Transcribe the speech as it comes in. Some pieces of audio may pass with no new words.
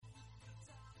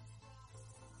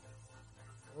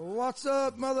What's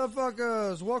up,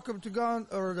 motherfuckers? Welcome to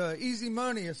the Easy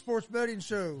Money, a sports betting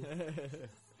show.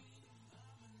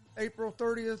 April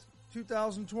 30th,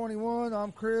 2021.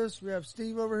 I'm Chris. We have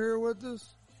Steve over here with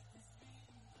us.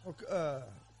 We'll,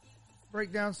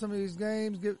 break down some of these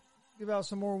games, give out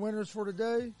some more winners for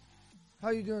today.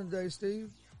 How you doing today, Steve?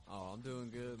 Oh, I'm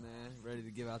doing good, man. Ready to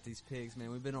give out these picks,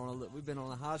 man. We've been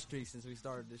on a hot streak since we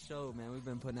started the show, man. We've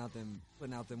been putting out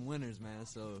them winners, man.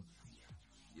 So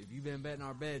if you've been betting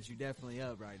our bets, you're definitely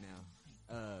up right now.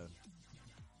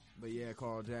 But yeah,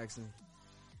 Carl Jackson,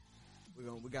 we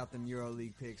got them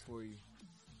EuroLeague picks for you.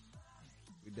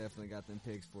 We definitely got them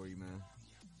picks for you, man.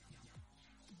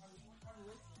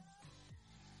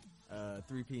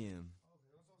 3 p.m.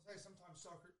 Okay, I was gonna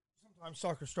say sometimes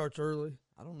soccer starts early.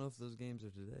 I don't know if those games are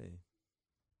today.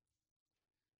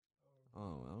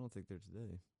 Oh, I don't think they're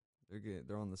today.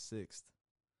 They're on the 6th. Oh,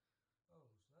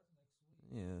 so that's next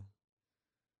week. Yeah.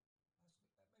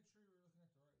 Make sure you're looking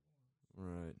at the right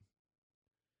one. Right.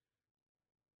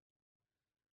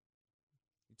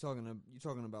 You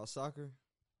talking about soccer?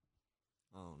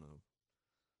 I don't know.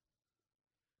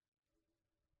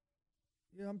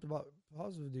 Yeah, I'm about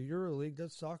positive the EuroLeague.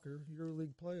 That's soccer.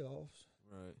 EuroLeague playoffs.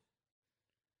 Right.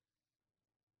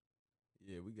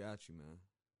 Yeah, we got you, man.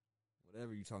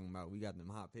 Whatever you talking about, we got them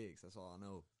hot picks. That's all I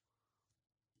know.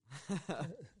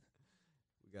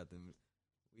 We got them.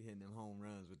 We hitting them home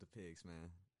runs with the picks, man.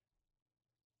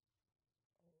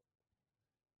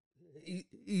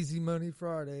 Easy Money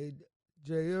Friday.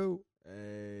 J.O.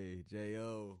 Hey,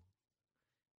 J.O.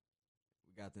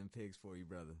 We got them picks for you,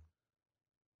 brother.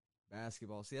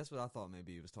 Basketball. See, that's what I thought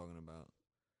maybe he was talking about.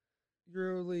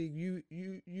 EuroLeague,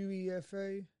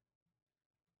 UEFA.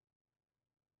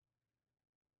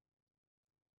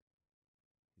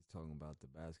 He's talking about the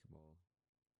basketball.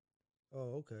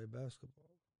 Oh, okay,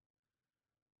 basketball.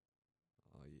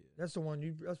 Oh yeah, that's the one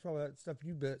that's probably that stuff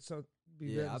you bet. So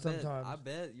yeah, sometimes. I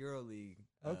bet EuroLeague.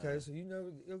 Okay, so you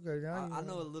know. Okay, now I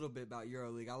know a little bit about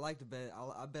EuroLeague. I like to bet.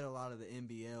 I bet a lot of the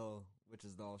NBL, which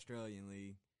is the Australian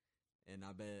league, and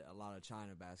I bet a lot of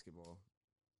China basketball.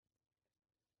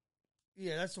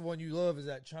 Yeah, that's the one you love. Is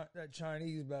that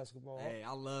Chinese basketball? Hey,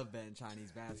 I love betting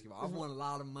Chinese basketball. I've won a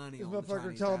lot of money this on the motherfucker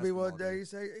Chinese told me one basketball,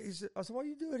 day. He said, I said, "What are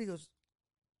you doing?" He goes,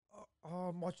 "Oh,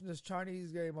 I'm watching this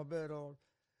Chinese game. I bet on."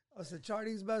 I said,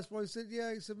 "Chinese basketball." He said,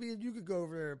 "Yeah." He said, "Me and you could go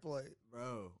over there and play."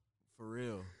 Bro, for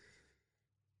real.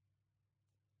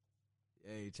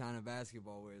 Hey, China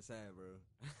basketball where it's at, bro.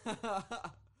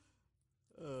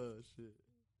 Oh, shit.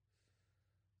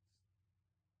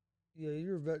 Yeah,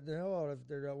 you were betting the hell out of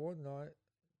there that one night.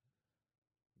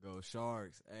 Go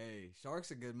Sharks. Hey,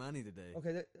 Sharks are good money today.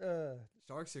 Okay,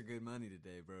 Sharks are good money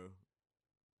today, bro.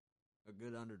 A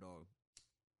good underdog.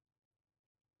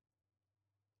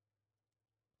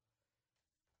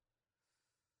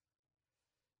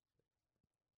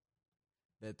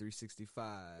 Bet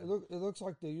 365. it looks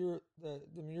like the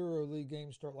EuroLeague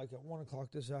games start like at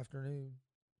 1:00 this afternoon.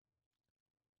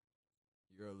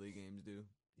 EuroLeague games do.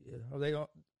 Yeah, are they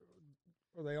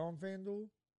on FanDuel?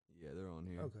 Yeah, they're on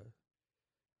here. Okay,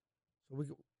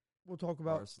 so we'll talk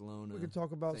about Barcelona. We can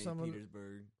talk about St. some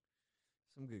Petersburg.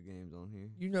 Some good games on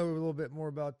here. You know a little bit more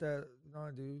about that than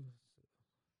I do.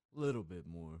 A little bit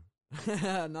more,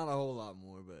 not a whole lot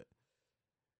more, but.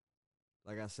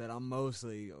 Like I said, I'm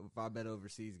mostly, if I bet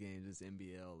overseas games, it's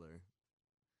NBL or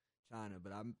China.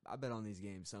 But I bet on these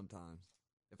games sometimes.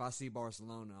 If I see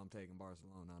Barcelona, I'm taking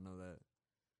Barcelona. I know that.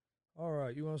 All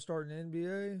right, you want to start in the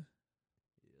NBA?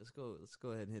 Yeah, let's go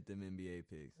ahead and hit them NBA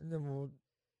picks. And then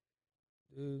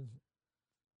dude,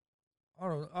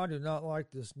 I do not like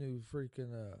this new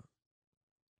freaking the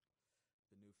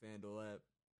new FanDuel app.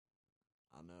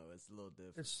 I know it's a little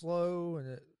different. It's slow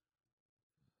and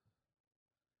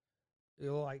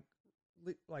it'll like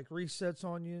resets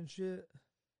on you and shit.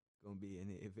 Gonna be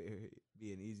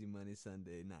an easy money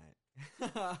Sunday night.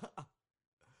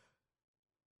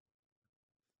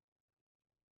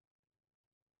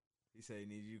 He said he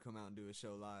needs you to come out and do a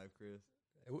show live, Chris.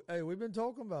 Hey, we've been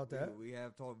talking about that. We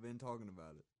have been talking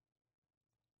about it.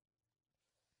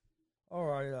 All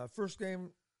right, first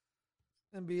game,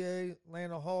 NBA,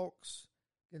 Atlanta Hawks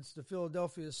against the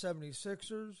Philadelphia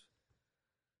 76ers.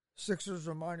 Sixers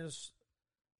are minus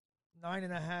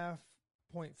 9.5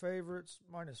 point favorites,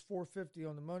 minus 450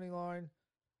 on the money line.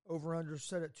 Over under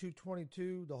set at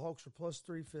 222. The Hawks are plus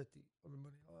 350 on the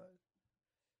money line.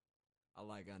 I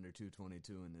like under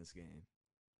 222 in this game.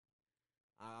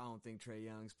 I don't think Trae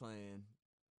Young's playing.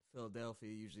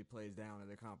 Philadelphia usually plays down to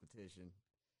their competition.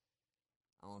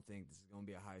 I don't think this is going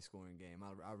to be a high-scoring game.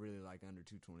 I really like under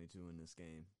 222 in this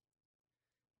game.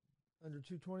 Under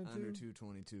 222? Under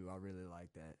 222. I really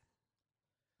like that.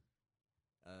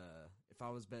 If I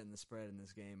was betting the spread in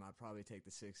this game, I'd probably take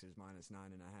the Sixers minus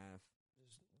 9.5.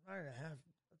 Just 9.5.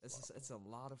 It's a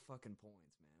lot of fucking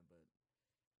points, man. But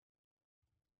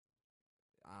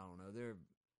I don't know. They're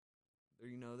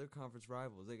they're conference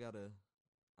rivals. They gotta.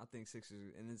 I think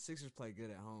Sixers, and then Sixers play good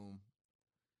at home.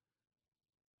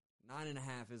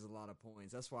 9.5 is a lot of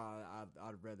points. That's why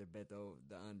I'd rather bet the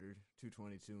under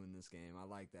 222 in this game. I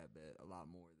like that bet a lot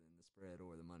more than the spread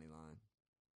or the money line.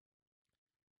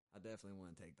 I definitely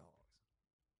want to take the Hawks.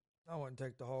 I wouldn't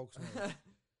take the Hawks.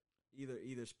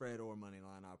 Either spread or money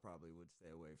line, I probably would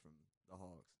stay away from the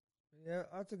Hawks. Yeah,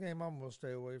 that's a game I'm going to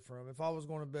stay away from. If I was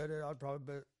going to bet it, I'd probably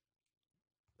bet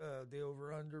the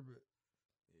over-under. But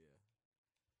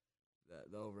yeah,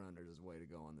 the over-under is the way to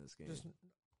go on this game.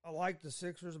 I like the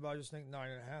Sixers, but I just think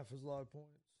 9.5 is a lot of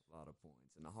points. A lot of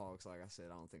points. And the Hawks, like I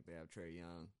said, I don't think they have Trae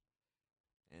Young.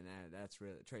 And that's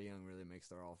really, Trae Young really makes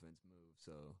their offense move.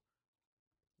 So,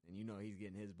 and he's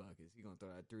getting his buckets. He's going to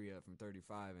throw that 3 up from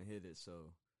 35 and hit it.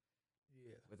 So,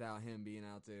 yeah, without him being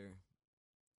out there,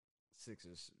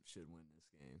 Sixers should win this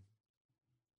game.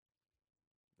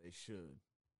 They should.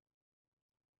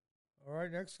 All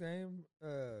right, next game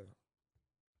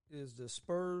is the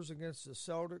Spurs against the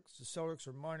Celtics. The Celtics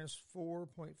are minus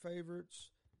 4-point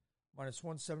favorites, minus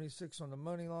 176 on the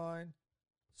money line.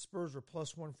 Spurs are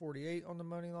plus 148 on the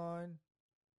money line.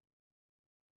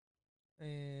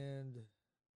 And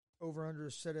over-under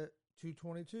is set at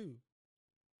 222.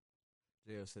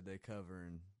 J.O. said they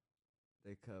covering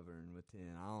with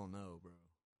 10. I don't know, bro.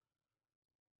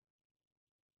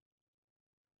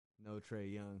 No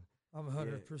Trae Young. I'm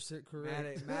 100%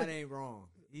 correct. Matt ain't wrong.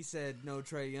 He said no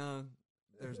Trae Young.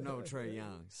 There's no Trae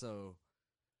Young. So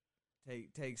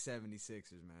take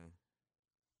 76ers, man.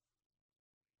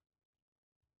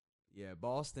 Yeah,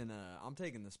 Boston. I'm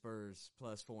taking the Spurs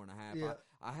plus 4.5. Yeah.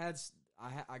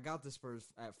 I got the Spurs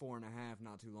at 4.5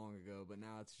 not too long ago, but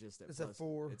now it's just at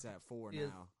 4. It's at 4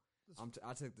 now.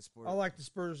 I took the Spurs. I like the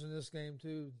Spurs in this game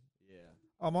too. Yeah,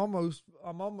 I almost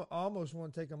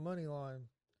want to take a money line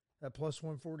at plus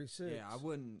 146. Yeah,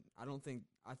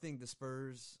 I think the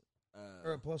Spurs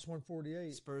or at plus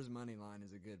 148. Spurs money line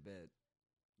is a good bet.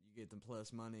 You get them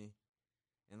plus money.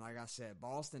 And like I said,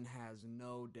 Boston has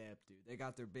no depth, dude. They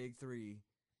got their big three,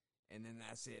 and then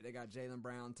that's it. They got Jaylen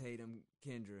Brown, Tatum,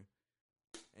 Kemba.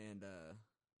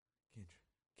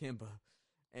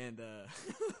 And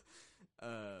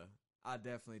I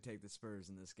definitely take the Spurs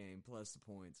in this game, plus the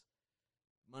points.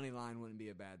 Money line wouldn't be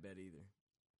a bad bet either.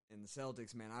 And the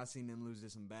Celtics, man, I've seen them lose to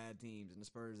some bad teams, and the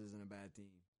Spurs isn't a bad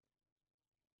team.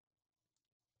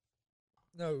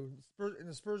 No,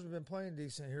 the Spurs have been playing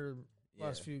decent here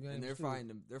last few games. And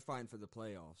they're fighting for the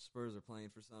playoffs. Spurs are playing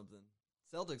for something.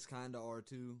 Celtics kind of are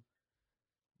too,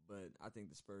 but I think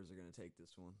the Spurs are going to take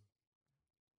this one.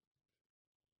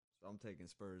 So I'm taking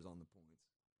Spurs on the points.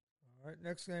 All right,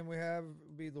 next game we have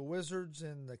will be the Wizards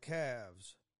and the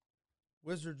Cavs.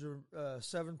 Wizards are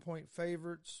 7-point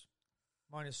favorites,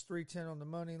 minus 310 on the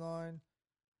money line.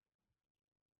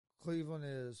 Cleveland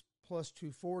is plus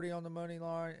 240 on the money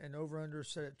line, and over/under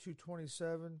set at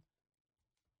 227.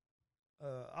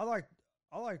 I like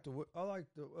the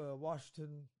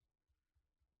Washington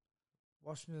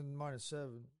minus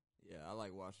 7. Yeah, I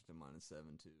like Washington minus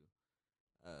 7 too.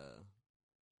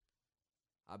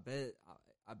 I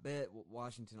bet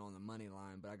Washington on the money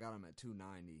line, but I got them at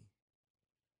 290.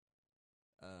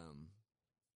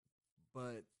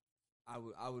 But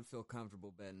I would feel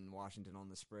comfortable betting Washington on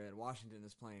the spread. Washington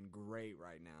is playing great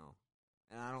right now,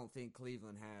 and I don't think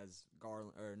Cleveland has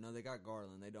Garland. Or no, they got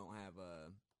Garland. They don't have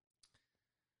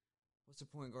what's the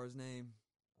point guard's name?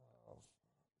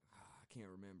 I can't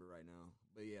remember right now.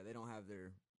 But yeah, they don't have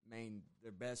their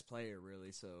best player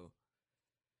really. So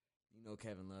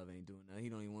Kevin Love ain't doing nothing. He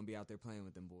don't even want to be out there playing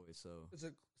with them boys. So is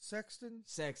it Sexton?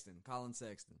 Colin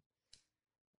Sexton.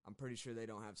 I'm pretty sure they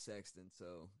don't have Sexton.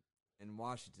 So. In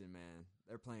Washington, man,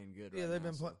 they're playing good. Yeah, right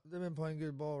they've been playing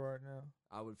good ball right now.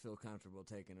 I would feel comfortable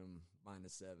taking them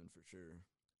minus 7 for sure.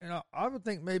 And I would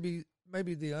think maybe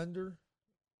the under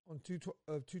on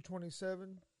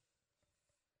 227.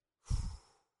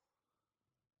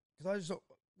 Because I just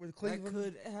with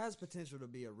Cleveland, it has potential to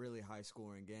be a really high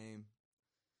scoring game,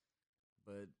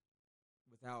 but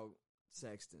without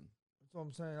Sexton, that's what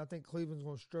I'm saying. I think Cleveland's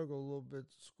going to struggle a little bit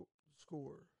to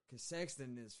score because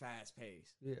Sexton is fast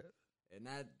paced. Yeah. And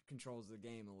that controls the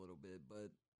game a little bit,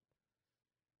 but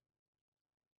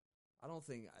I don't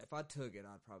think if I took it,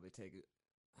 I'd probably take it.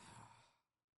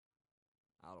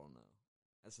 I don't know.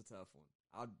 That's a tough one.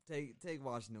 I'd take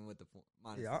Washington with the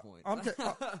minus the point.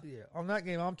 On that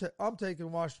game, I'm taking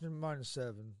Washington minus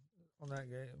 7 on that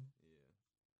game.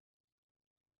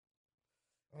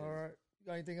 Yeah. All right, You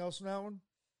got anything else in that one?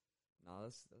 No,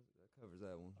 that covers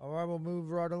that one. All right, we'll move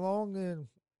right along then.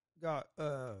 Got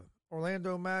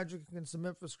Orlando Magic against the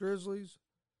Memphis Grizzlies.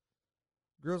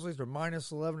 Grizzlies are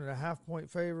minus 11.5 point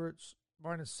favorites,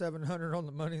 minus 700 on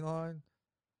the money line.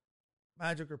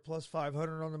 Magic are plus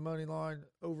 500 on the money line.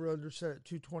 Over under set at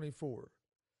 224.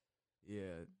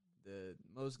 Yeah,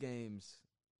 most games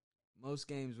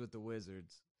with the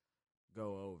Wizards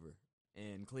go over.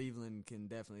 And Cleveland can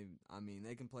definitely,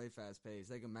 they can play fast pace.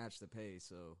 They can match the pace,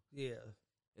 so yeah,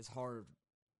 it's hard.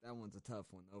 That one's a tough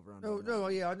one. Over under. No,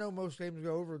 yeah, I know most games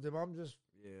go over them. I'm just,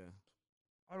 yeah,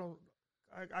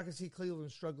 I can see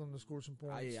Cleveland struggling to score some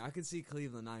points. I could see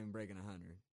Cleveland not even breaking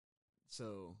 100.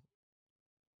 So,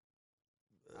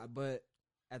 but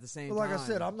at the same time, like I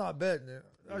said, I'm not betting it.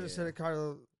 I just said it kind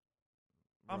of.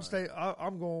 Right.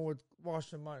 I'm going with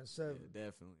Washington minus 7. Yeah,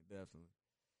 definitely.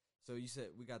 So you said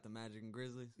we got the Magic and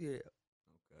Grizzlies? Yeah.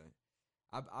 Okay.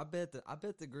 I bet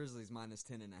the Grizzlies minus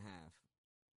 10.5.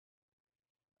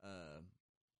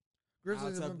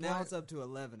 Grizzlies now it's up to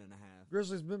 11.5.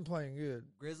 Grizzlies been playing good.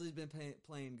 Grizzlies been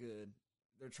playing good.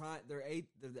 They're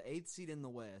the 8th seed in the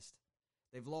West.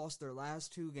 They've lost their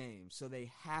last 2 games, so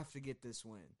they have to get this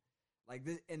win. Like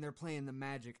this, and they're playing the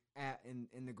Magic and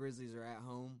the Grizzlies are at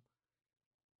home.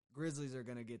 Grizzlies are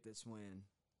gonna get this win.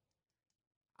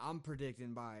 I'm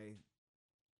predicting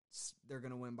they're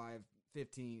going to win by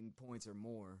 15 points or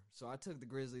more. So I took the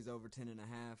Grizzlies over 10.5.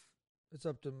 It's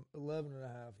up to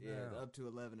 11.5 Yeah, now. up to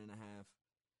 11.5.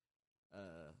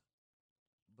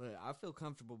 But I feel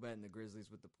comfortable betting the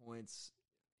Grizzlies with the points.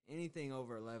 Anything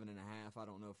over 11.5, I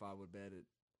don't know if I would bet it.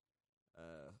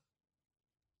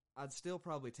 I'd still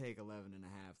probably take 11.5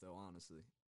 though, honestly.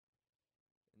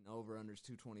 And the over-under's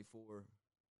 224.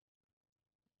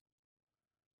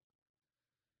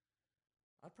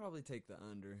 I'd probably take the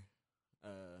under.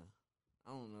 I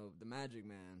don't know. The Magic,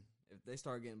 man, if they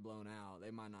start getting blown out,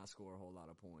 they might not score a whole lot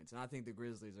of points. And I think the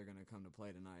Grizzlies are going to come to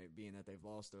play tonight, being that they've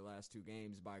lost their last 2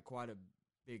 games by quite a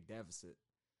big deficit.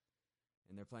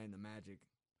 And they're playing the Magic.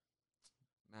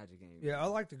 Magic game. Yeah, I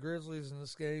like the Grizzlies in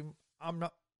this game. I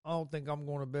don't think I'm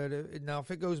going to bet it. Now, if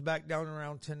it goes back down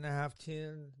around 10.5,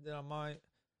 10, then I might.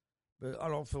 But I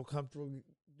don't feel comfortable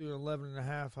doing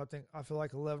 11.5. I feel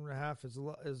like 11.5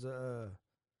 is a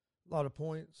lot of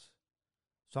points.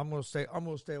 So I'm going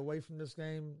to stay away from this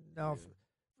game. Now,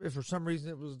 if for some reason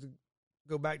it was to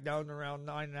go back down to around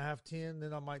 9.5, 10,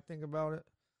 then I might think about it.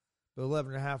 But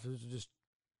 11.5 is just.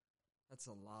 That's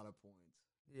a lot of points.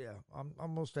 Yeah, I'm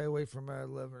going to stay away from that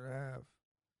 11.5.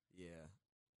 Yeah.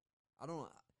 I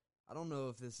don't know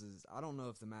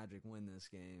if the Magic win this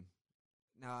game.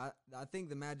 Now, I think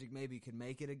the Magic maybe could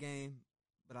make it a game,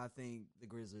 but I think the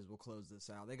Grizzlies will close this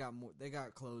out. They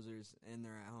got closers, and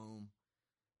they're at home.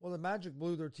 Well, the Magic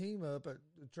blew their team up at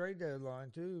the trade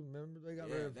deadline too. Remember,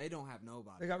 they don't have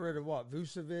nobody. They got rid of what?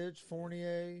 Vucevic,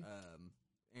 Fournier,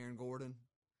 Aaron Gordon.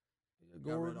 Gordon.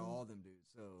 Got rid of all them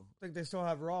dudes. So I think they still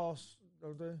have Ross,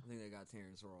 don't they? I think they got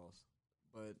Terrence Ross,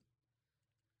 but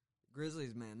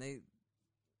Grizzlies, man,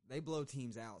 they blow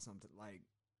teams out. Something like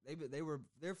they were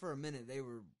there for a minute. They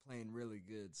were playing really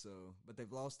good. So, but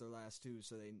they've lost their last 2.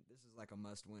 So this is like a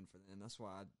must win for them. That's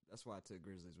why I took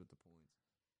Grizzlies with the points.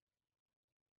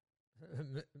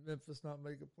 Memphis not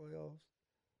making playoffs?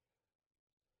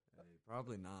 Hey,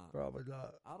 probably not. Probably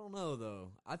not. I don't know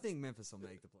though. I think Memphis will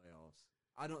make the playoffs.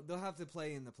 They'll have to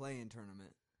play in the play-in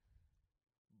tournament,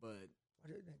 but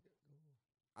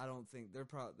I don't think they're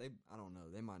I don't know.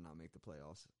 They might not make the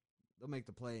playoffs. They'll make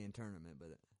the play-in tournament,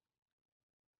 but.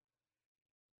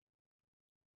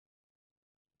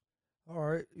 All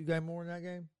right, you got more in that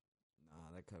game?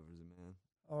 Nah, that covers it, man.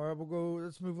 All right,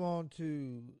 let's move on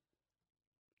to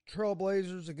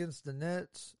Trailblazers against the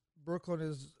Nets. Brooklyn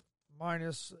is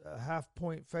minus a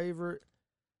half-point favorite,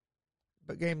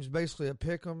 but game's basically a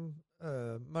pick-em.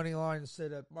 Money line is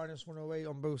set at minus 108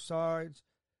 on both sides,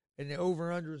 and the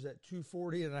over-under is at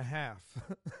 240.5.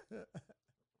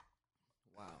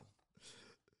 Wow.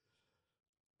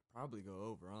 Probably go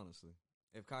over, honestly.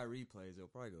 If Kyrie plays, he'll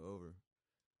probably go over.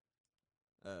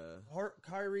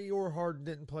 Kyrie or Harden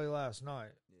didn't play last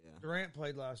night. Yeah. Durant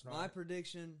played last night. My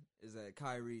prediction is that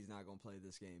Kyrie's not going to play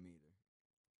this game either.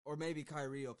 Or maybe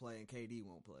Kyrie will play and KD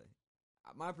won't play.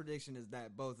 My prediction is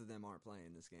that both of them aren't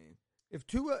playing this game. If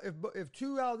 2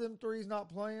 out of them 3's not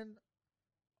playing,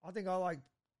 I think I like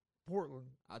Portland.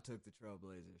 I took the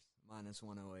Trailblazers minus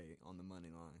 108 on the money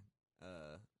line.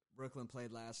 Brooklyn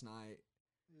played last night.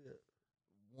 Yeah.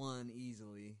 Won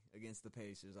easily against the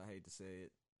Pacers. I hate to say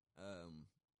it.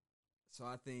 So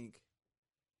I think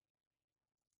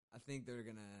they're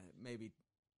going to maybe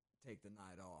take the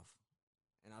night off.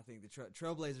 And I think the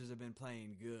Trailblazers have been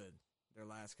playing good. their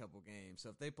last couple games. So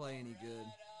if they play any good,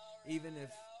 even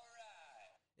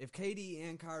if KD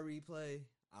and Kyrie play,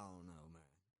 I don't know, man.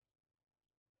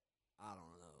 I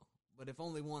don't know. But if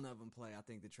only one of them play, I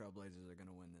think the Trailblazers are going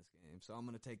to win this game. So I'm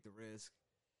going to take the risk.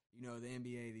 You know, the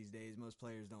NBA these days, most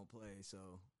players don't play, so.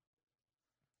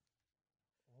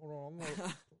 Hold on. It's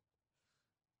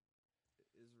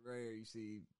rare you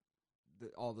see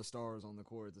all the stars on the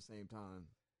court at the same time.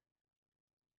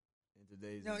 In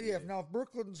today's NBA. If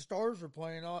Brooklyn Stars are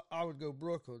playing, I would go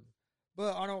Brooklyn.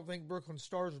 But I don't think Brooklyn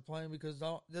Stars are playing because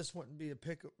this wouldn't be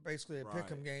basically a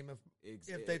pick'em game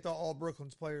if they thought all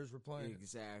Brooklyn's players were playing.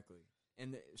 Exactly.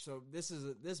 And so this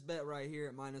bet right here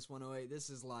at minus 108. This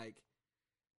is like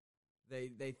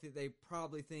they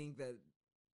probably think that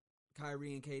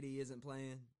Kyrie and KD isn't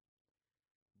playing,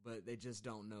 but they just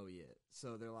don't know yet.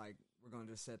 So they're like, we're going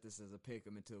to just set this as a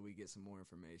pick'em until we get some more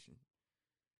information.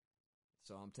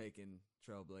 So I'm taking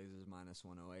Trailblazers minus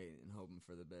 108 and hoping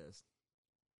for the best.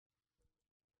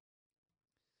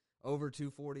 Over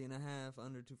 240 and a half,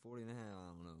 under 240 and a half,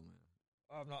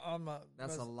 I don't know, man. I'm not.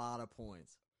 That's a lot of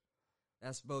points.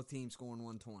 That's both teams scoring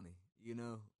 120, you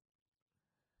know?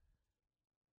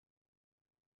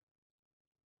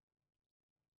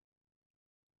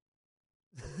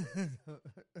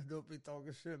 Don't be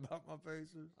talking shit about my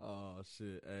Pacers. Oh,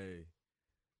 shit, hey.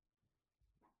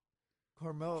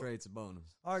 Carmelo. Trade's a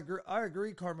bonus. I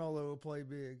agree Carmelo will play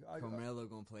big. Carmelo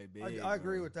going to play big. I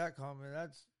agree with that comment.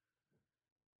 That's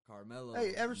Carmelo.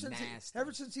 Hey, ever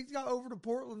since he got over to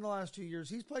Portland the last 2 years,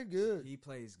 he's played good. He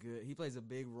plays good. He plays a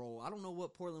big role. I don't know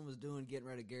what Portland was doing getting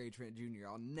rid of Gary Trent Jr.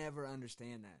 I'll never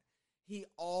understand that. He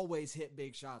always hit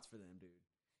big shots for them, dude.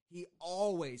 He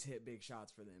always hit big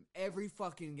shots for them. Every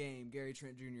fucking game, Gary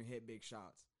Trent Jr. hit big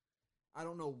shots. I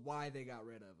don't know why they got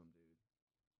rid of him, dude.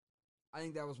 I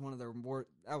think that was one of their more.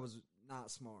 That was not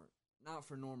smart. Not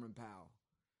for Norman Powell.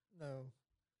 No.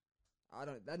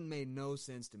 That made no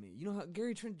sense to me. You know how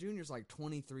Gary Trent Jr. is like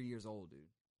 23 years old, dude.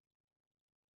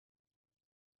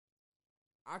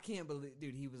 I can't believe,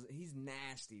 dude. He's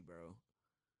nasty, bro.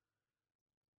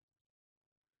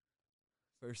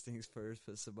 First things first,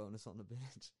 put Sabonis on the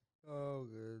bench. Oh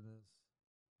goodness.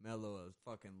 Melo a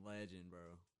fucking legend,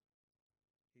 bro.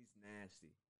 He's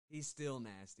nasty. He's still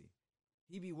nasty.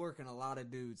 He be working a lot of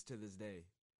dudes to this day.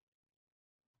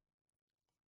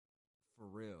 For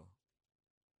real.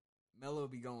 Melo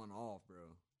be going off,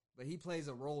 bro. But he plays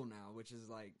a role now, which is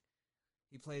like,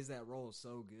 he plays that role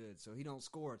so good. So he don't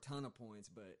score a ton of points,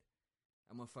 but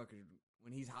that motherfucker,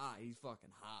 when he's hot, he's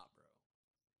fucking hot, bro.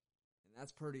 And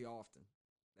that's pretty often.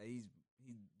 That he's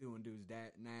doing dudes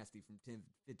nasty from 10,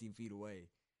 15 feet away.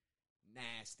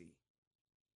 Nasty.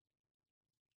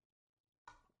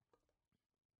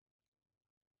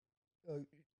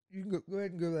 You can go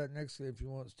ahead and go to that next game if you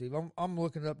want, Steve. I'm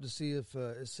looking up to see if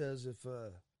it says if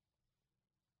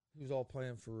who's all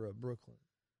playing for Brooklyn.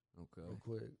 Okay. Real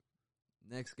quick.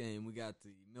 Next game, we got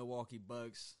the Milwaukee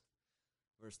Bucks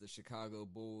versus the Chicago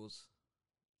Bulls.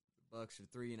 The Bucks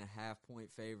are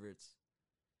 3.5-point favorites.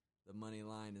 The money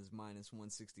line is minus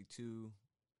 162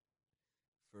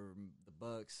 for the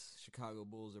Bucks. Chicago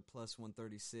Bulls are plus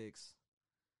 136.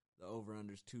 The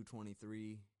over-under is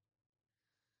 223.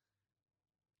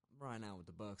 I'm riding out with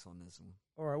the Bucks on this one.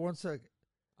 All right, 1 second.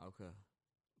 Okay.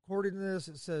 According to this,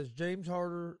 it says James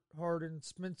Harden,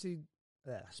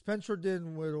 Spencer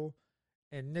Dinwiddie,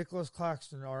 and Nicholas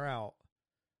Claxton are out.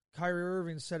 Kyrie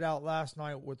Irving set out last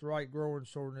night with right groin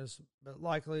soreness, but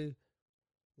likely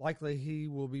he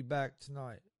will be back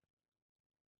tonight.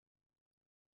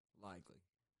 Likely.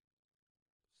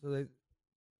 So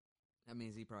that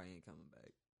means he probably ain't coming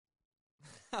back.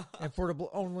 And for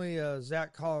only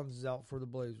Zach Collins is out for the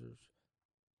Blazers.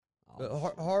 Oh,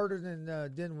 but Harden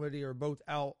and Dinwiddie are both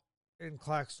out, and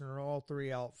Claxton are all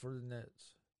three out for the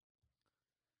Nets.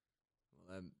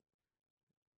 Well,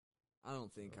 I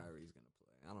don't think Kyrie's going to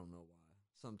play. I don't know why.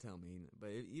 Some tell me. But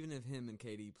even if him and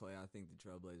KD play, I think the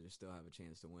Trailblazers still have a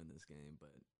chance to win this game.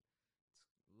 But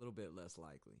it's a little bit less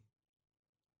likely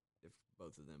if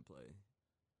both of them play.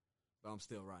 But I'm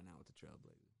still riding out with the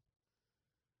Trailblazers.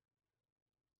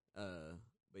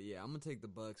 But yeah, I'm going to take the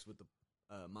Bucks with the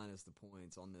minus the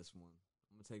points on this one.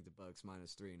 I'm going to take the Bucks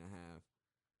minus 3.5.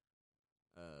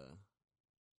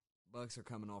 Bucks are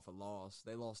coming off a loss.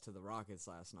 They lost to the Rockets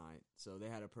last night, so they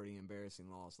had a pretty embarrassing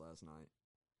loss last night.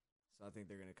 So I think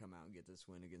they're going to come out and get this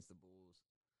win against the Bulls.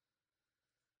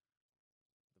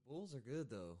 The Bulls are good,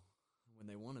 though, when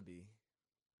they want to be.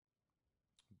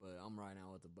 But I'm riding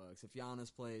out with the Bucks. If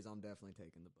Giannis plays, I'm definitely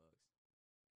taking the Bucks.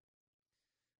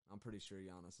 I'm pretty sure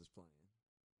Giannis is playing.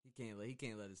 He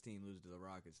can't let his team lose to the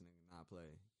Rockets and not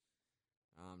play.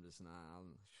 I'm just not.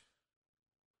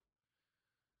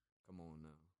 Come on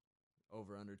now.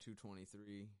 Over under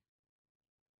 223.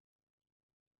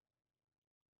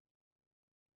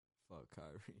 Fuck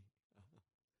Kyrie.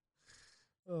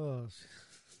 Oh, so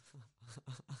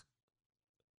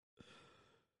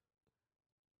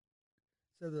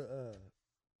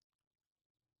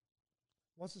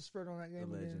what's the spread on that The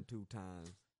game legend again? 2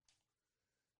 times.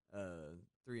 3.5.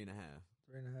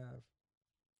 3.5.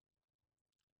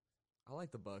 I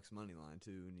like the Bucks money line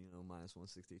too, and minus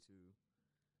 162.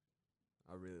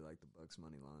 I really like the Bucks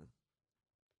money line.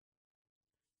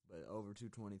 But over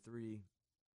 223.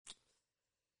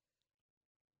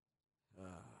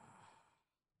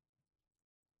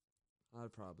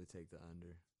 I'd probably take the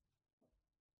under.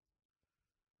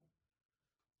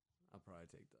 I'd probably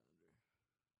take the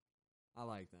under. I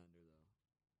like the under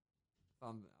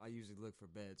though. I usually look for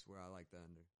bets where I like the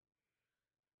under.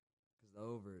 Because the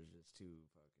over is just too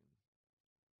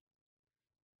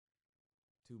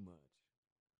much.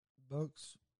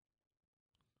 Bucks.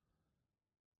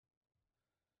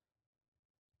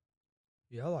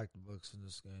 Yeah, I like the Bucks in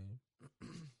this game.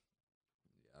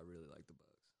 Yeah, I really like the Bucks.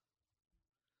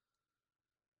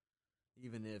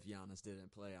 Even if Giannis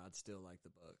didn't play, I'd still like the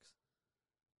Bucks.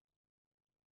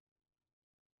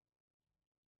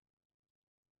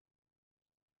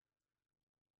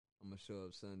 I'm gonna show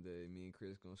up Sunday. Me and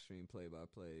Chris gonna stream play by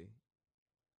play.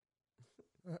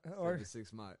 Or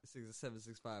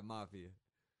 765 Mafia.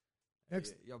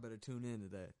 next, Y'all better tune in to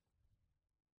that.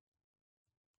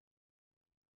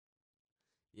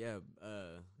 Yeah,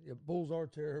 yeah, Bulls are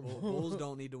terrible. Bulls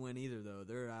don't need to win either, though.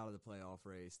 They're out of the playoff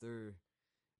race. They're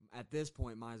at this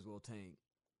point might as well tank.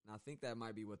 And I think that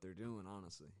might be what they're doing,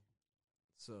 honestly.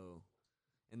 So,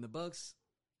 and the Bucks,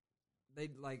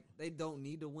 they don't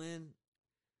need to win,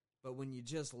 but when you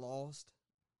just lost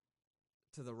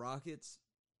to the Rockets,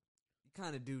 you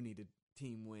kind of do need a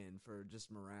team win for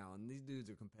just morale. And these dudes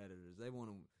are competitors. They want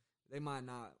to. They might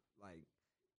not like.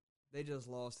 They just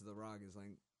lost to the Rockets.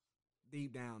 Like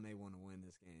deep down, they want to win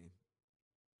this game.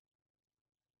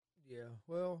 Yeah,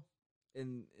 well, I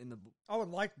I would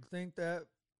like to think that,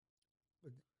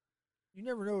 but you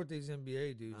never know with these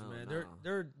NBA dudes, No, man. no.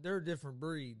 They're a different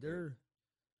breed. They're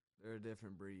a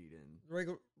different breed, and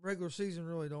regular season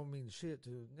really don't mean shit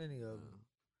to any of them.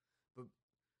 But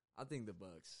I think the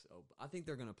Bucks. I think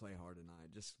they're gonna play hard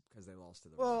tonight, just because they lost to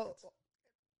the Well,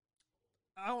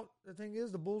 Rockets. the thing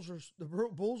is, the Bulls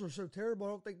are so terrible. I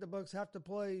don't think the Bucks have to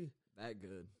play That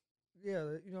good,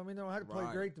 Yeah, you know what I mean? They don't have to play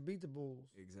Right. great to beat the Bulls.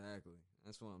 exactly.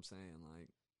 That's what I'm saying. Like,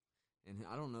 and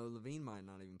I don't know. Levine might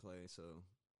not even play. So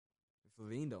if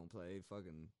Levine don't play,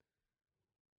 fucking.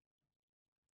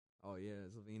 Oh yeah,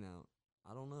 is Levine out?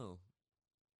 I don't know.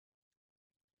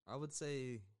 I would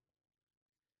say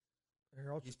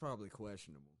Here, he's probably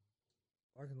questionable.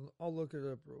 I'll look it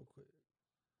up real quick.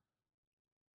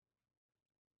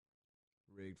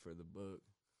 Rigged for the book.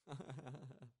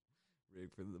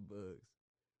 Rigged for the Bucks.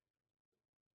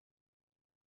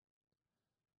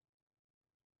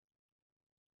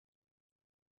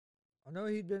 I know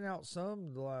he'd been out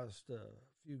some the last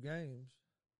few games.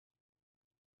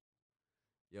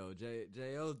 Yo,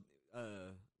 J.O.,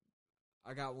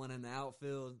 I got one in the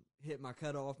outfield, hit my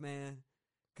cutoff man.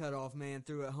 Cutoff man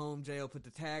threw it home. J.O. put the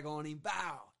tag on him.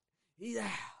 Bow! He's out.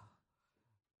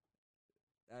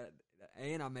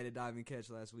 And I made a diving catch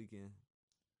last weekend.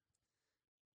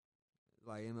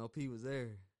 Like, MLP was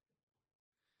there.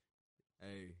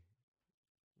 Hey,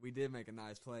 we did make a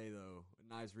nice play, though.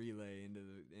 A nice relay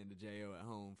into J.O. at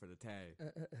home for the tag.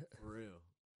 For real.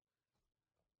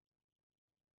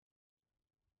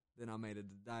 Then I made a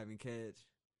diving catch.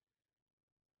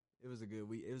 It was a good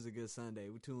week. It was a good Sunday.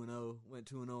 We 2-0.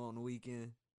 Went 2-0 on the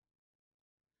weekend.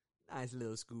 Nice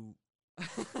little scoop.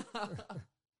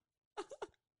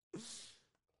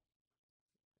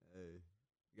 Hey,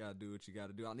 you gotta do what you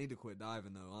gotta do. I need to quit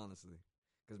diving though, honestly.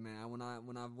 Cause man, when I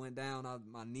went down,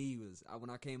 my knee was. When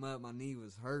I came up, my knee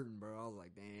was hurting, bro. I was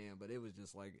like, damn. But it was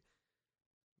just like,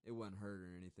 it wasn't hurt or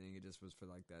anything. It just was for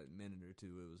like that minute or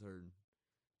two. It was hurting.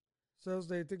 Says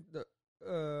they think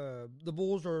the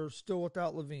Bulls are still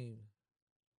without Levine,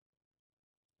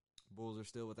 Bulls are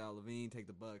still without Levine. Take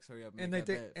the Bucks. Hurry up, and they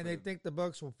think the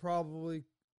Bucks will probably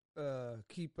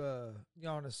keep Giannis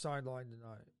sidelined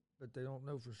tonight, but they don't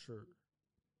know for sure.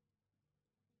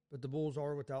 But the Bulls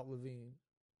are without Levine.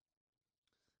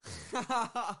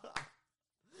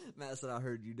 Matt said, "I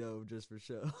heard you know just for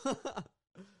show."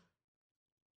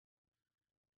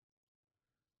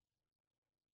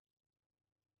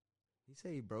 He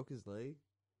said he broke his leg.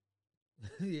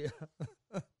 Yeah.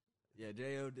 Yeah,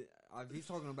 J.O. He's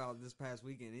talking about this past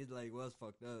weekend. His leg was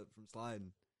fucked up from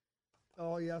sliding.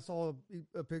 Oh yeah, I saw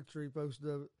a picture he posted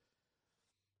of it.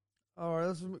 All right,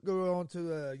 let's go on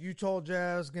to Utah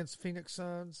Jazz against Phoenix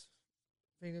Suns.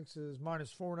 Phoenix is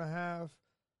minus 4.5,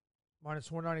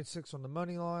 minus 196 on the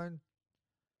money line.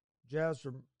 Jazz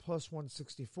are plus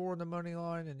 164 on the money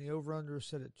line, and the over/under is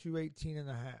set at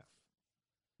 218.5.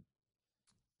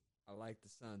 I like the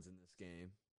Suns in this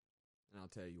game, and I'll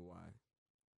tell you why.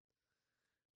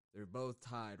 They're both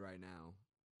tied right now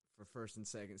for first and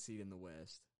second seed in the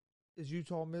West. Is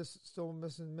Utah still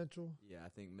missing Mitchell? Yeah, I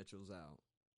think Mitchell's out.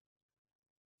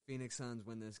 Phoenix Suns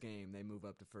win this game, they move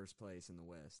up to first place in the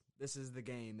West. This is the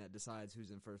game that decides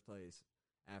who's in first place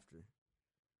after.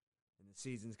 And the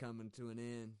season's coming to an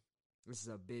end. This is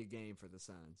a big game for the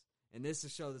Suns. And this to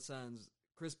show the Suns,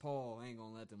 Chris Paul ain't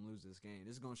going to let them lose this game.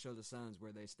 This is going to show the Suns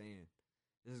where they stand.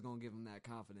 This is going to give them that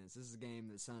confidence. This is a game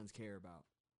that Suns care about.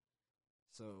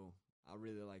 So I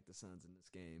really like the Suns in this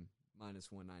game.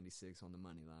 Minus 196 on the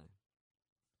money line.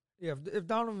 Yeah, if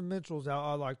Donovan Mitchell's out,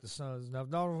 I like the Suns. Now, if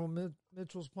Donovan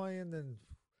Mitchell's playing, then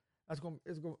that's gonna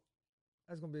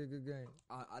be a good game.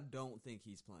 I don't think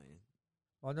he's playing.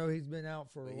 I know he's been out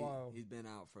for a while. He's been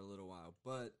out for a little while.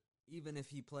 But even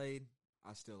if he played,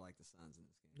 I still like the Suns in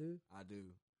this game. Do? I do.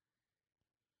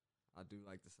 I do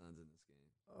like the Suns in this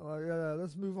game. Yeah,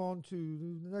 let's move on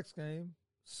to the next game.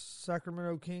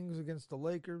 Sacramento Kings against the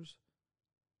Lakers.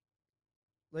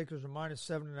 Lakers are minus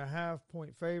 7.5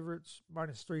 point favorites,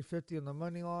 minus 350 on the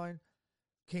money line.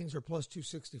 Kings are plus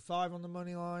 265 on the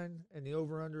money line, and the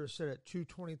over/under is set at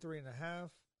 223.5.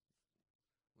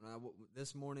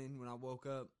 This morning when I woke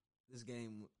up, this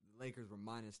game the Lakers were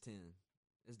minus 10.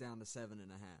 It's down to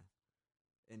 7.5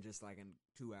 in just like in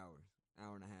 2 hours,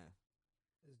 hour and a half.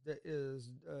 Is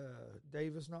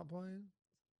Davis not playing?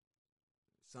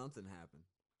 Something happened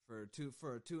for a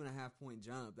 2.5 point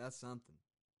jump. That's something.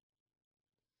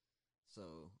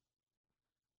 So,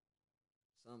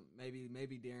 maybe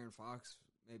De'Aaron Fox,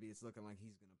 maybe it's looking like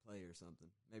he's going to play or something.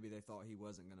 Maybe they thought he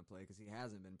wasn't going to play because he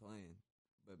hasn't been playing,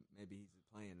 but maybe he's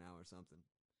playing now or something.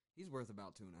 He's worth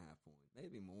about 2.5 points,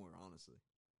 maybe more, honestly.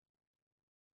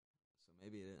 So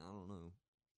maybe I don't know.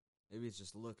 Maybe it's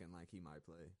just looking like he might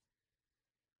play,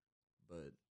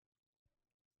 but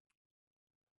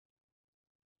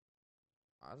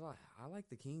I like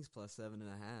the Kings plus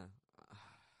 7.5.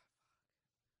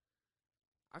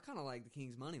 I kind of like the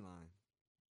Kings money line,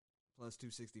 plus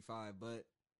 265, but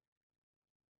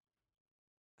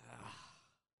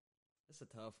it's a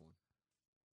tough one.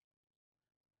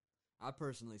 I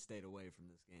personally stayed away from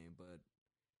this game, but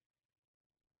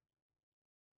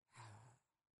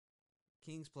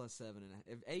Kings plus 7.5.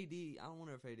 If AD, I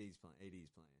wonder if AD's playing,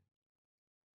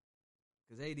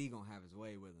 because AD gonna have his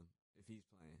way with him if he's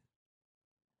playing.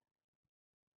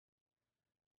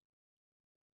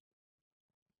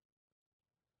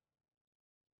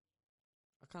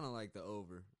 I kind of like the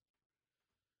over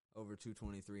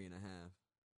 223.5.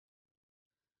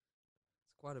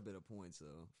 It's quite a bit of points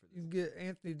though. You can get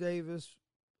Anthony Davis,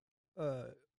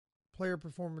 player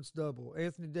performance double.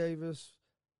 Anthony Davis,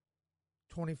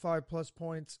 25 plus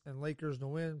points, and Lakers to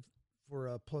win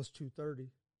for plus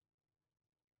 230.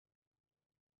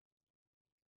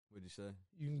 What'd you say?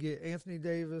 You can get Anthony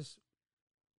Davis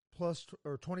plus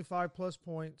or 25 plus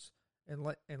points and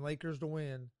Lakers to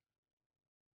win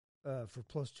for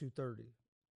plus 230.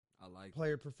 I like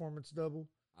player performance double.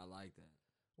 I like that.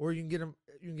 Or you can get him.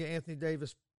 You can get Anthony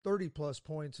Davis 30 plus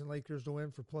points and Lakers to win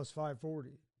for plus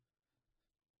 540.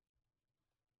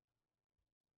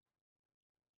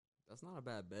 That's not a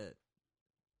bad bet.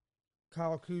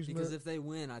 Kyle Kuzma. Because if they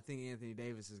win, I think Anthony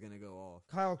Davis is going to go off.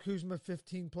 Kyle Kuzma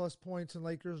 15 plus points and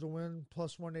Lakers to win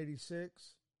plus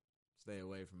 186. Stay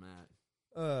away from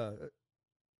that.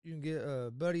 You can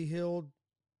get Buddy Hield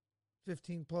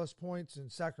 15 plus points in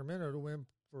Sacramento to win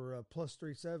for plus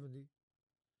 370.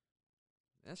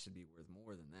 That should be worth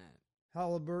more than that.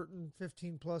 Halliburton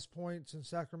 15 plus points in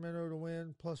Sacramento to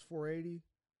win plus 480.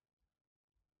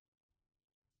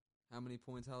 How many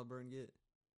points Halliburton get?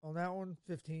 On that one,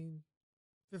 15.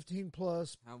 15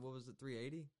 plus. What was it,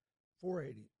 380?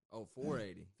 480. Oh,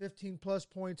 480. 15 plus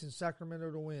points in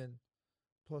Sacramento to win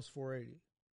plus 480.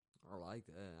 I like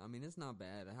that. I mean, it's not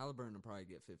bad. Halliburton will probably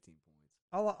get 15 points.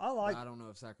 I like. I don't know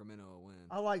if Sacramento will win.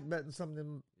 I like betting some of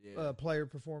them player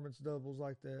performance doubles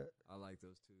like that. I like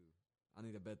those too. I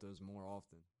need to bet those more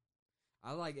often.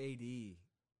 I like AD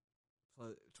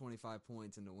plus 25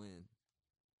 points in the win.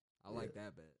 I like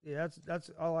that bet. Yeah, that's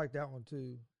I like that one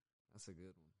too. That's a good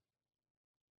one.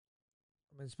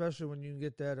 I mean, especially when you can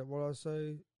get that at what I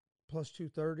say plus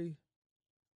 230.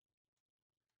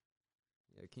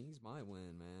 Yeah, Kings might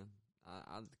win, man.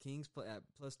 The Kings play at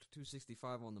plus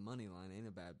 265 on the money line ain't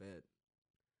a bad bet.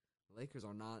 The Lakers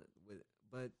are not with,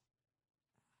 but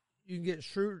You can get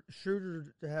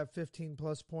Schroeder to have 15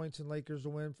 plus points and Lakers to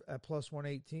win at plus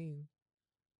 118.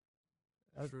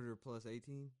 Schroeder plus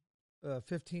 18?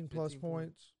 15 plus 15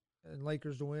 points and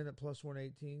Lakers to win at plus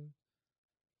 118.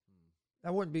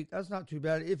 That's not too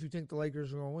bad if you think the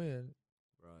Lakers are going to win.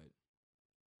 Right.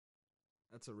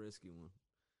 That's a risky one.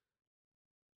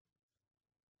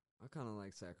 I kind of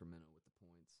like Sacramento with the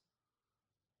points.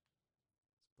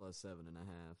 It's plus 7.5.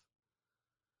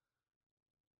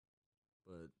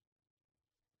 But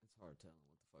it's hard telling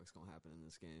what the fuck's going to happen in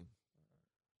this game.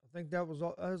 I think that was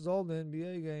all the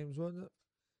NBA games, wasn't it?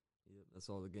 Yep, that's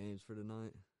all the games for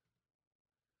tonight.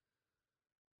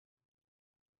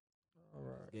 All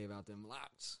right. Gave out them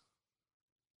lots.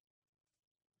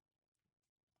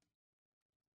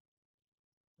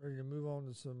 Ready to move on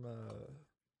to some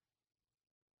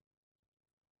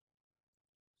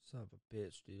son of a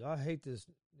bitch, dude. I hate this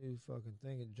new fucking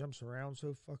thing. It jumps around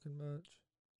so fucking much.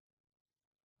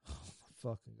 Oh my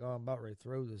fucking God, I'm about ready to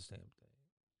throw this damn thing.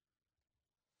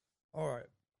 All right.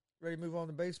 Ready to move on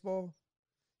to baseball?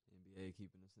 NBA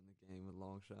keeping us in the game with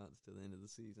long shots till the end of the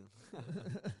season.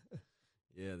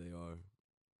 Yeah, they are.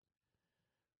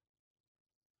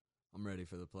 I'm ready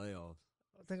for the playoffs.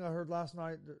 I think I heard last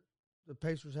night that the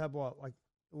Pacers have like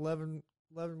 11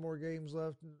 more games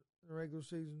left in the regular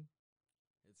season.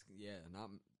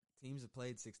 Teams have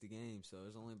played 60 games, so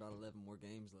there's only about 11 more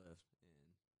games left,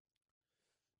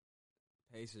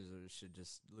 and Pacers should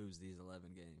just lose these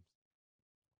 11 games.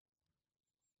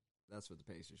 That's what the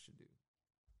Pacers should do.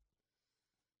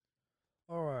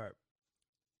 All right,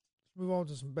 let's move on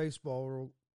to some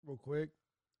baseball real quick.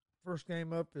 First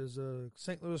game up is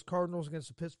St. Louis Cardinals against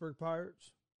the Pittsburgh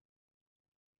Pirates.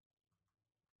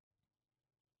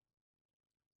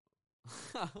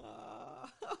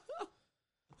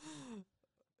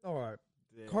 All right.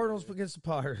 Yeah. Cardinals against the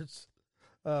Pirates.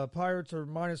 Pirates are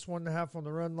minus 1.5 on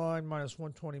the run line, minus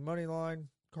 120 money line.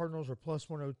 Cardinals are plus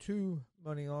 102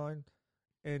 money line.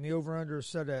 And the over-under is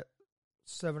set at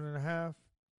 7.5.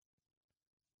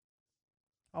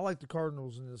 I like the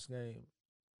Cardinals in this game.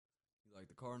 You like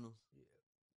the Cardinals? Yeah.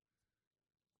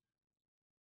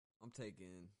 I'm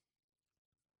taking...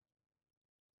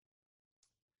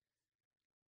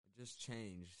 It just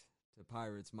changed to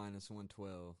Pirates minus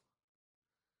 112.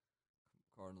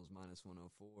 Cardinals minus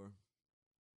 104.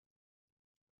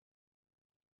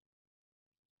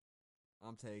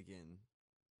 I'm taking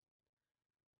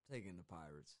the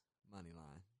Pirates money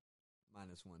line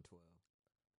minus 112.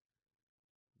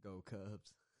 Go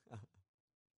Cubs.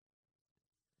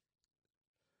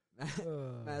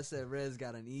 Matt said Reds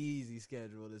got an easy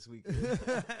schedule this weekend.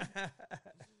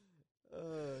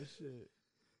 Oh shit.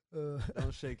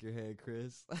 Don't shake your head,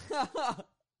 Chris. Damn.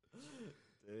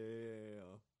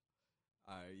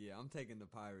 All right, yeah, I'm taking the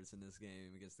Pirates in this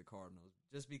game against the Cardinals.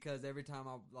 Just because every time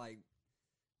I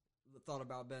thought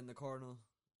about betting the Cardinals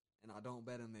and I don't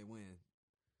bet them, they win.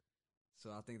 So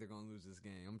I think they're going to lose this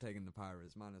game. I'm taking the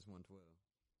Pirates minus 112.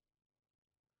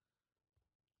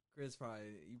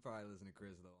 You probably listen to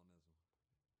Chris though on this one.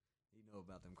 You know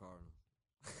about them Cardinals.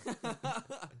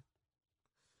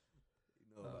 You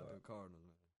know about them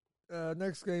Cardinals, man.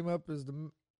 Next game up is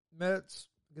the Mets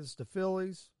against the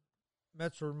Phillies.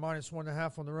 Mets are minus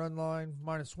 1.5 on the run line,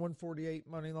 minus 148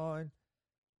 money line.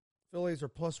 Phillies are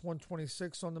plus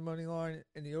 126 on the money line,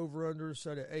 and the over-under is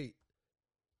set at 8.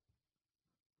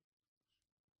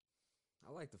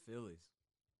 I like the Phillies.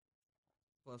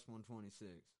 Plus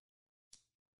 126.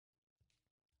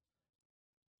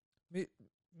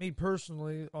 Me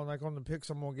personally, on the picks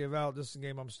I'm gonna give out, this is a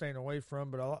game I'm staying away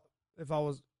from. But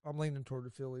I'm leaning toward the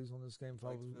Phillies on this game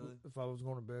if I was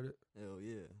going to bet it. Hell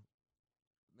yeah,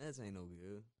 Mets ain't no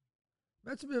good.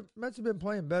 Mets have been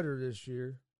playing better this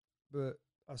year, but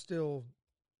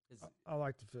I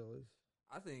like the Phillies.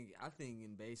 I think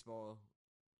in baseball,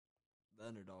 the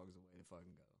underdog's the way to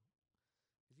fucking go.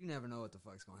 Because you never know what the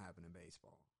fuck's gonna happen in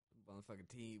baseball. Motherfucking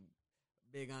team,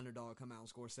 big underdog come out and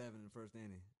score 7 in the first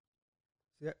inning.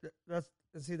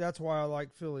 That's why I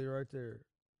like Philly right there.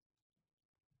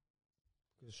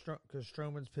 Because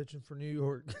Stroman's pitching for New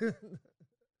York.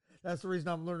 That's the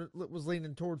reason was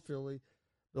leaning toward Philly.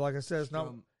 But like I said, it's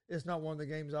not one of the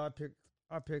games I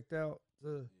picked out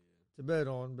to bet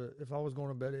on. But if I was going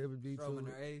to bet it, would be Stroman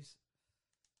Philly. Or Ace?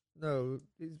 No,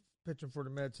 he's pitching for the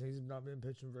Mets, and he's not been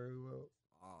pitching very well.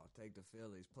 Oh, take the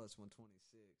Phillies plus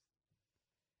 126.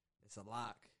 It's a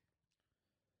lock.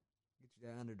 Get you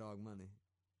that underdog money.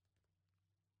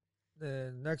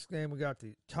 Then next game we got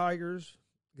the Tigers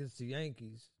against the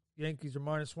Yankees. Yankees are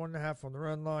minus 1.5 on the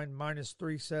run line, minus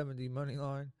 370 money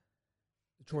line.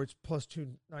 Detroit's plus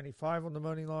 295 on the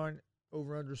money line.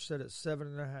 Over under set at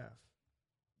 7.5.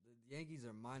 The Yankees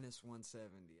are minus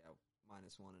 170 at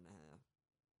minus 1.5.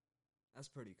 That's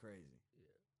pretty crazy. To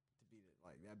be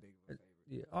like that big of a favorite.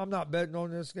 Yeah, I'm not betting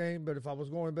on this game, but if I was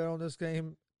going to bet on this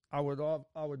game, I would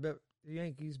bet the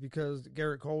Yankees because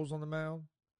Garrett Cole's on the mound.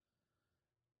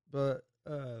 But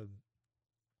I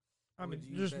mean,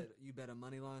 just you bet a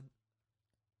money line,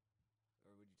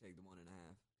 or would you take the 1.5?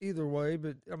 Either way,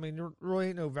 but I mean, there really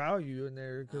ain't no value in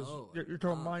there because you're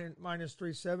talking minus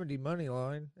 370 money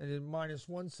line and then minus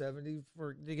 170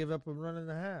 to give up a run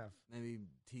and a half. Maybe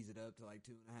tease it up to like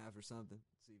 2.5 or something.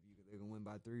 See if they can win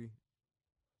by 3. You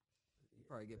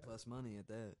probably get plus money at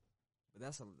that. But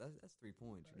that's 3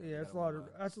 points. Yeah, that's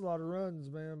a lot of runs,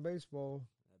 man. Baseball.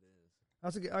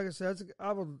 That is. Like I said,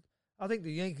 I think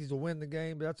the Yankees will win the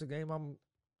game, but that's a game I'm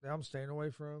staying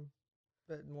away from.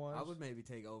 Betting wise, I would maybe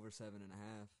take over 7.5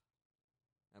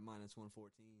 at minus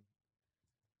 114.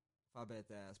 If I bet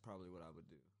that, that's probably what I would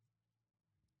do.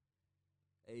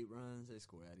 8 runs, they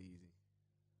score that easy.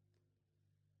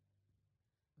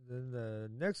 Then the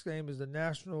next game is the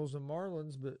Nationals and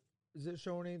Marlins, but is it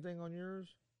showing anything on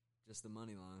yours? Just the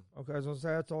money line. Okay, I was going to say,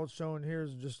 that's all it's showing here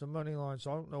is just the money line,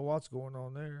 so I don't know what's going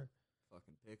on there.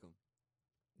 Fucking pick 'em.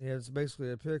 Yeah, it's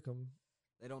basically a pick 'em.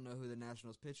 They don't know who the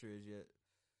Nationals pitcher is yet.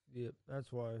 Yep,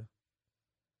 that's why.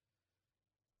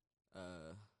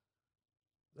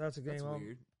 That's a game. That's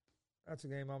weird. That's a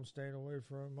game I'm staying away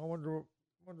from. I wonder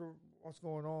what's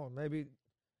going on. Maybe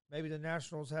the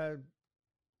Nationals had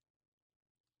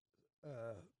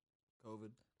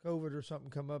COVID or something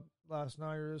come up last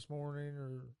night or this morning,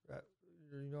 or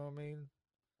you know what I mean.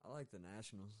 I like the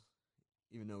Nationals,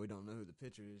 even though we don't know who the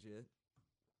pitcher is yet.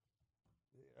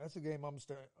 Yeah, that's a game I'm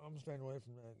staying away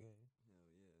from that game. Hell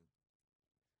yeah,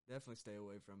 definitely stay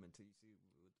away from it until you see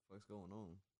what the fuck's going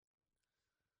on.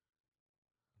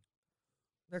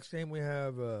 Next game we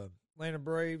have Atlanta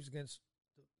Braves against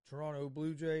the Toronto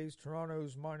Blue Jays.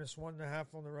 Toronto's minus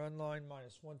 1.5 on the run line,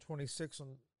 minus 126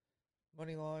 on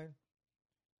money line.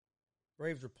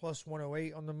 Braves are plus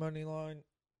 108 on the money line,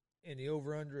 and the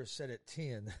over/under is set at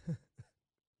 10.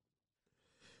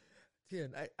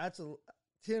 10.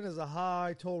 10 is a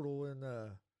high total in.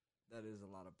 That is a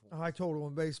lot of points. A high total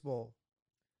in baseball.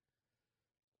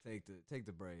 Take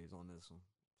the Braves on this one.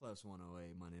 Plus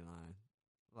 108 money line.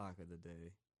 Lock of the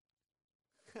day.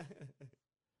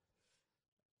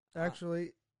 I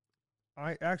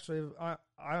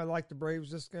like the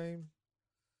Braves this game.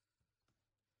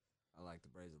 I like the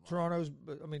Braves a lot.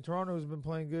 Toronto's been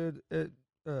playing good. It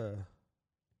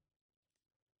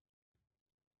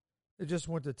just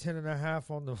went to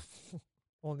 10.5 on the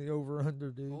on the over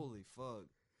under, dude. Holy fuck.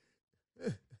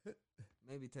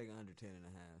 Maybe take under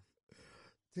 10.5.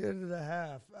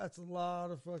 10.5. That's a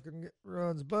lot of fucking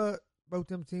runs, but both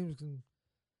them teams can.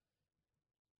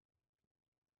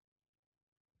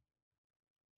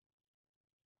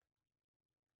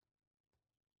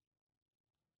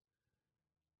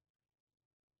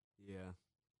 Yeah.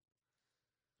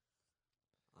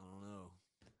 I don't know.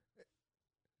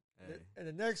 Hey. And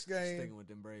the next game, sticking with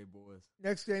them Brave boys.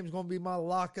 Next game's going to be my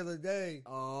lock of the day.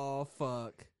 Oh,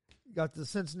 fuck. Got the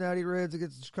Cincinnati Reds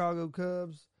against the Chicago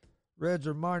Cubs. Reds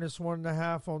are minus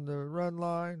 1.5 on the run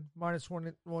line, minus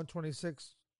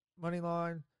 126 money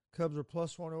line. Cubs are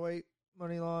plus 108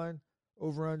 money line.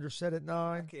 Over under set at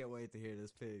 9. I can't wait to hear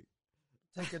this pick.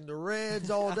 Taking the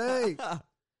Reds all day. Oh,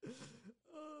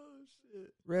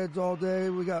 shit. Reds all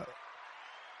day. We got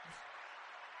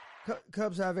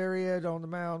Cubs have Arrieta on the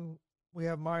mound. We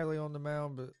have Miley on the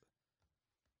mound, but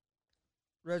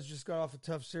Reds just got off a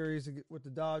tough series with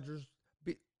the Dodgers.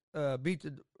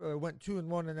 Went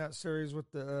 2-1 in that series with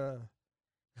the.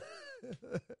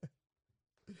 It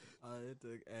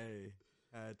took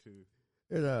had to.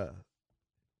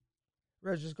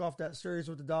 Reds just got off that series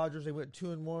with the Dodgers. They went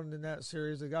 2-1 in that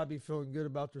series. They got to be feeling good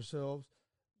about themselves.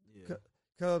 Yeah.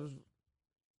 Cubs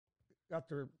got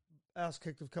their ass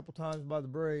kicked a couple times by the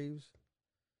Braves.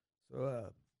 So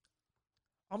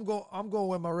I'm going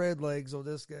with my Red Legs on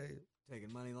this game.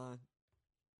 Taking money line.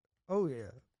 Oh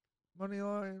yeah, money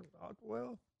line.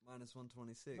 Well, minus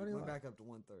 126. Went back up to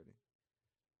 130.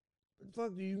 But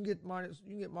fuck, you can get minus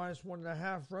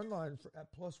 1.5 run line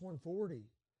at plus 140.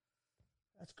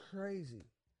 That's crazy.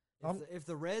 If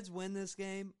the Reds win this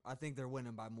game, I think they're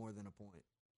winning by more than a point.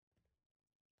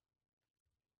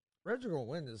 Reds are gonna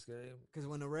win this game because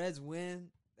when the Reds win,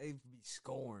 they be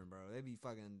scoring, bro. They be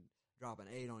fucking dropping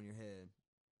 8 on your head,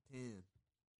 10.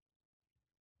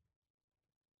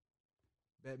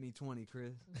 Bet me 20,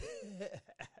 Chris.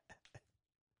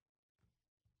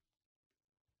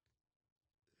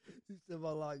 You said my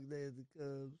lock day at the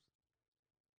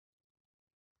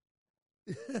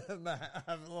Cubs. Man,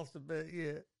 I haven't lost a bet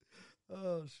yet.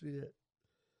 Oh shit.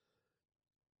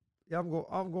 Yeah, I'm going.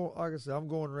 I'm going. Like I said, I'm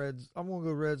going Reds. I'm going to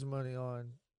go Reds money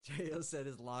line. Jo said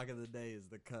his lock of the day is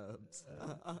the Cubs.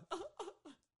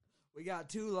 We got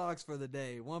 2 locks for the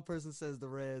day. One person says the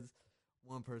Reds.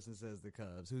 One person says the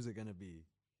Cubs. Who's it going to be?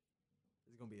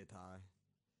 It's going to be a tie.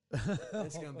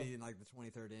 It's going to be in like the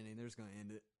 23rd inning. They're just going to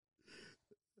end it.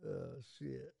 Oh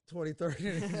shit. 23rd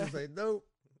inning. Just say nope.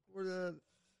 We're done.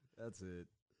 That's it.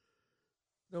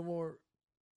 No more.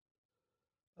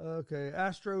 Okay,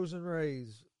 Astros and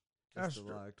Rays. Just a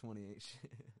lock, 28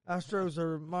 shit. Astros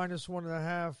are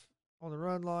 -1.5 on the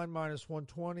run line,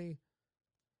 -120.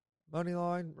 Money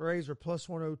line, Rays are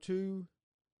 +102.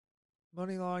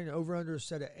 Money line, over under is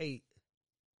set at 8.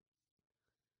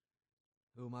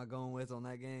 Who am I going with on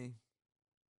that game?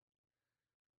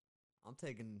 I'm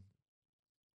taking.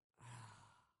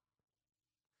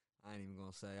 I ain't even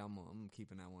gonna say. I'm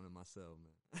keeping that one to myself,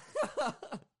 man.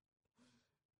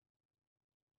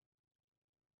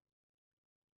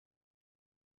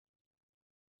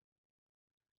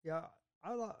 Yeah,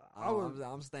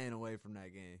 I'm staying away from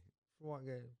that game. For what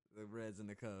game? The Reds and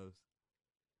the Cubs.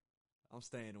 I'm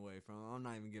staying away from it. I'm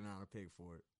not even giving out a pick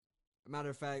for it. Matter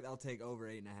of fact, I'll take over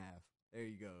 8.5. There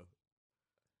you go.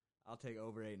 I'll take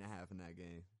over 8.5 in that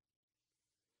game.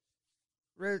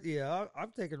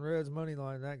 I'm taking Reds money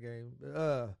line in that game.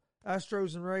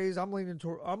 Astros and Rays, I'm leaning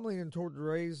toward the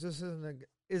Rays. This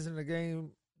isn't a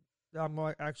game that I'm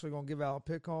actually going to give out a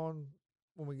pick on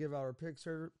when we give out our picks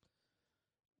here.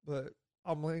 But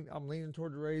I'm leaning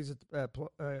toward the Rays at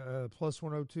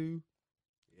 +102.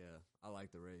 Yeah, I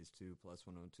like the Rays too,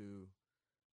 +102.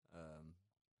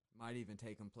 Might even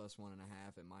take them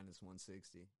 +1.5 at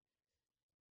 -160.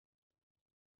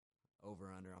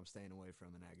 Over under, I'm staying away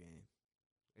from in that game.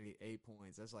 8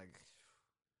 points. That's like,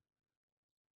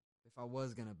 if I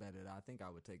was gonna bet it, I think I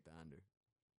would take the under.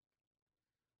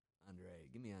 Under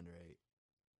 8. Give me under 8.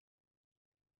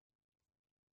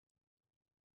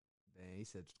 Dang, he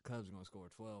said the Cubs are gonna score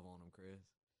 12 on them, Chris.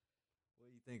 What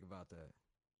do you think about that?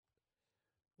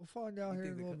 We'll find out here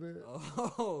in a little bit.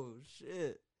 Oh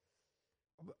shit!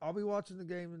 I'll be watching the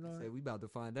game tonight. Say we about to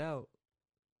find out.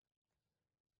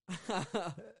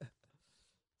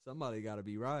 Somebody got to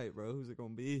be right, bro. Who's it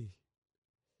gonna be?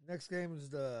 Next game is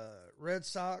the Red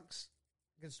Sox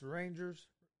against the Rangers.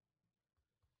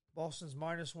 Boston's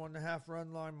 -1.5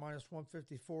 run line,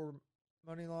 -154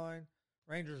 money line.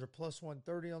 Rangers are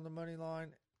 +130 on the money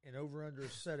line, and over under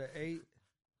is set at 8.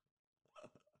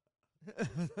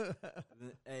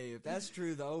 Hey, if that's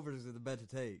true, the overs are the bet to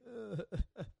take.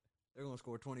 They're gonna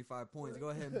score 25 points. Go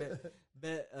ahead and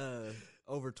bet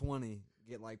over 20.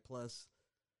 Get like plus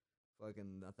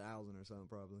fucking 1,000 or something,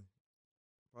 probably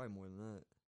more than that.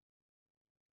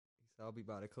 So I'll be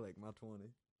about to collect my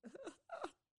 20.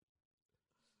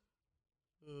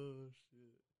 Oh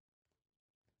shit!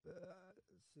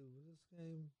 Let's see, was this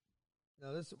game?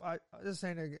 No, this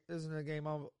isn't a game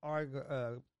I'm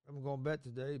going to bet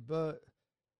today, but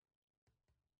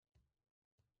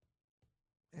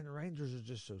and the Rangers are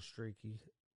just so streaky.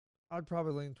 I'd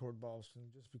probably lean toward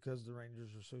Boston just because the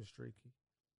Rangers are so streaky.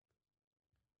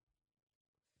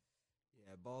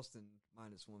 Yeah, Boston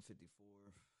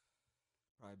 -154.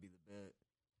 Probably be the bet.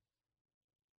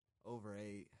 Over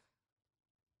 8.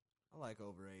 I like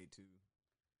over 8 too.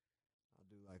 I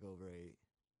do like over 8.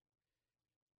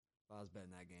 If I was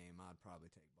betting that game, I'd probably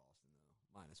take Boston though.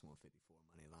 -154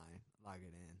 money line. Lock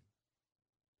it in.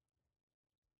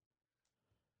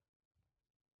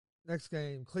 Next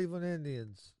game, Cleveland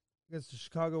Indians against the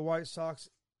Chicago White Sox.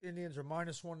 Indians are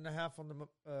 -1.5 on the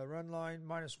run line,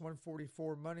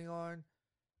 -144 money line.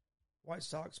 White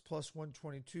Sox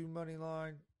 +122 money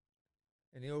line,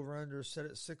 and the over/under is set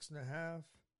at 6.5.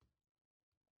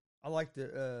 I like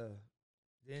the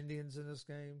Indians in this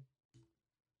game.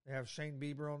 They have Shane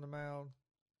Bieber on the mound.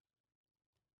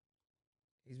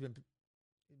 He's been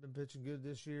pitching good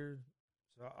this year,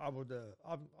 so I would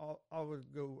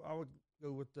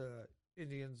go with the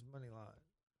Indians money line.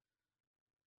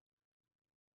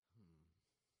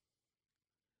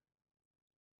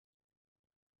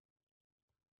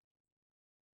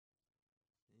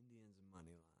 Indians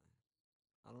money line.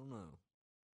 I don't know.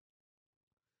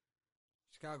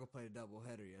 Chicago played a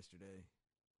doubleheader yesterday,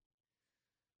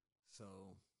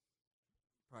 so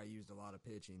probably used a lot of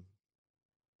pitching.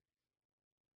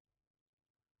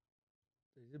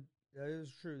 That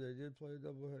is true. They did play a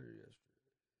doubleheader yesterday.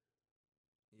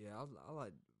 Yeah, I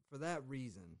like, for that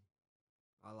reason,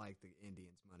 I like the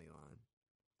Indians money line.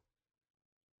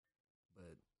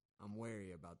 But I'm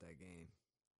wary about that game.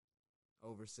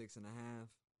 Over 6.5.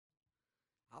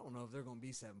 I don't know if they're going to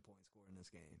be 7 points scored in this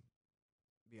game.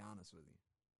 To be honest with you.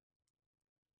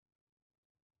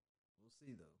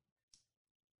 see though.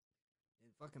 In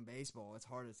fucking baseball, it's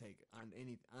hard to take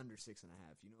any under 6.5.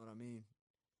 You know what I mean?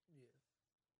 Yeah.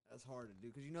 That's hard to do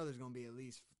because you know there's going to be at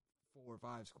least 4 or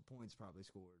 5 points probably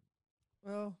scored.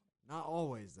 Well, not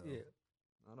always though. Yeah.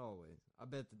 Not always. I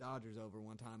bet the Dodgers over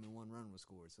one time and 1 run was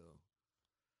scored. So,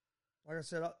 like I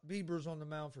said, Bieber's on the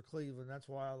mound for Cleveland. That's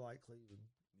why I like Cleveland.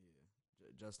 yeah,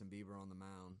 Justin Bieber on the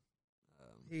mound.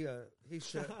 He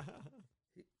shut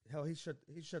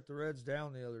he shut the Reds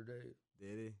down the other day.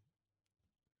 Did he?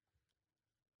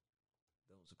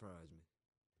 Don't surprise me.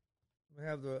 We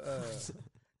have the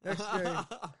next game,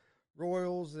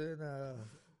 Royals and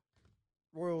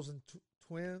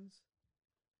Twins.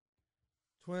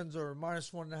 Twins are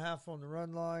 -1.5 on the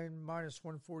run line,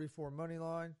 -144 money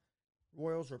line.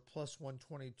 Royals are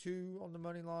 +122 on the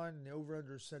money line, and the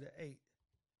over/under is set at 8.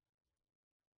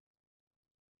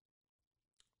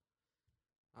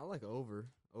 I like over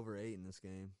 8 in this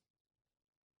game.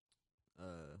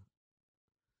 If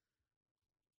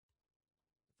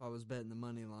I was betting the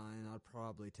money line, I'd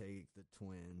probably take the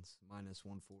Twins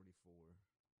 -144.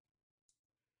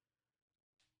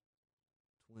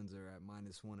 Twins are at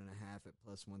 -1.5 at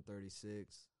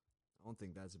 +136. I don't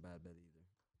think that's a bad bet either.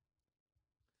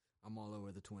 I'm all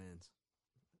over the Twins.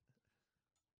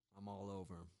 I'm all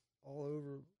over them. All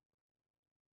over.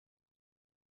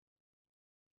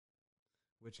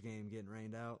 Which game getting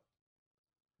rained out?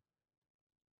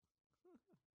 Shit.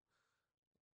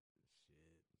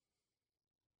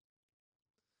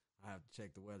 I have to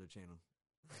check the Weather Channel.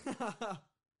 You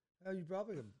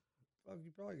probably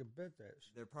could bet that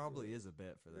shit. There probably is a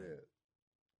bet for that. Yeah.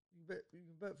 You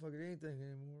can bet fucking anything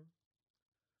anymore.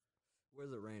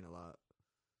 Where's it rain a lot?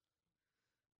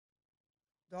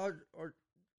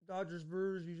 Dodgers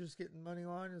Brewers, you just getting money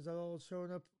line? Is that all it's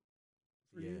showing up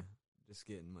for you? Just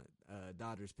getting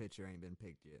Dodgers pitcher ain't been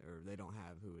picked yet, or they don't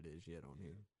have who it is yet on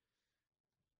here.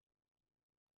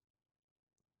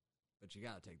 But you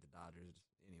gotta take the Dodgers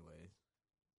anyways.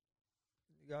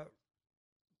 You got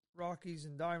Rockies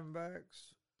and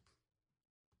Diamondbacks.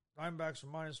 Diamondbacks are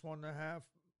 -1.5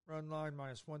 run line,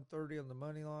 -130 on the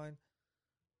money line.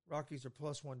 Rockies are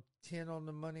 +110 on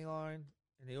the money line,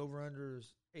 and the over/under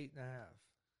is 8.5.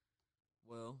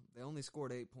 Well, they only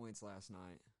scored 8 points last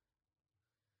night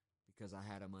because I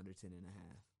had them under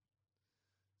 10.5.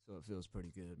 So it feels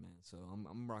pretty good, man. So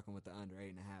I'm rocking with the under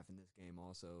 8.5 in this game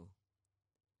also.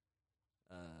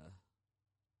 I'm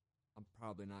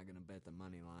probably not going to bet the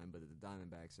money line, but the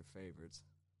Diamondbacks are favorites.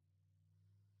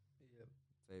 Yep.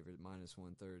 Favorite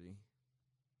 -130.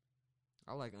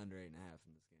 I like under 8.5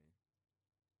 in this game.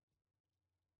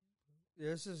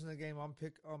 Yeah, this isn't a game I'm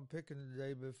picking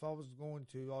today, but if I was going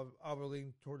to, I would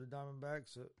lean toward the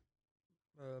Diamondbacks at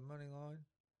money line.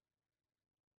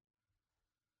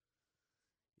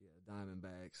 Yeah,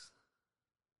 Diamondbacks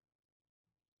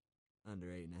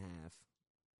under 8.5.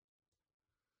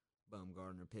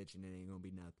 Bumgarner pitching, it ain't gonna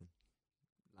be nothing.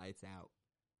 Lights out.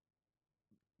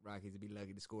 Rockies would be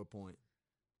lucky to score a point.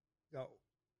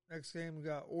 Next game we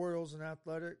got Orioles and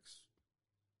Athletics.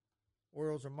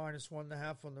 Orioles are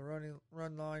 -1.5 on the run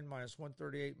line,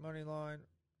 -138 money line.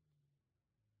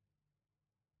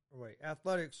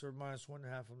 Athletics are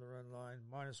 -1.5 on the run line,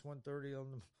 -130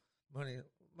 on the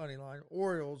money line.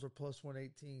 Orioles are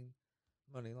 +118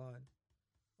 money line.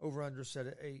 Over/under set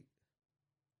at 8.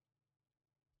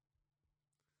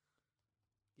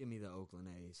 Give me the Oakland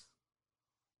A's.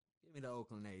 Give me the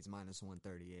Oakland A's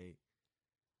 -138.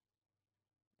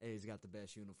 A's got the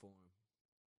best uniform.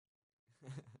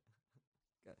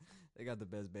 They got the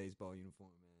best baseball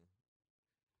uniform, man.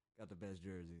 Got the best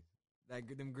jersey.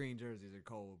 Them green jerseys are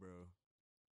cold, bro.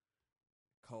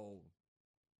 Cold.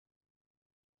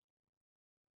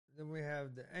 Then we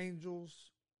have the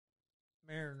Angels,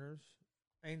 Mariners.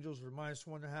 Angels are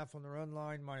 -1.5 on the run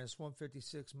line,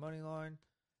 -156 money line.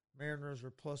 Mariners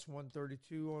are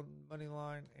 +132 on money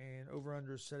line, and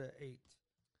over/under set at 8.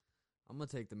 I'm gonna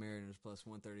take the Mariners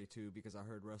 +132 because I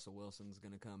heard Russell Wilson's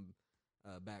gonna come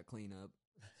back clean up.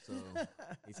 So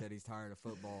he said he's tired of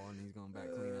football and he's going back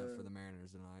clean up for the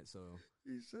Mariners tonight. So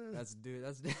He said, that's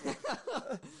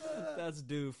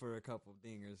due for a couple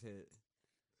dingers hit.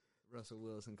 Russell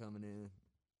Wilson coming in,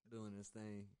 doing his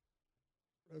thing.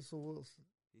 Russell Wilson.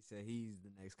 He said he's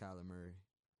the next Kyler Murray.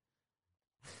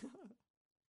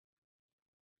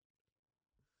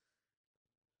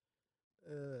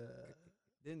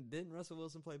 Didn't Russell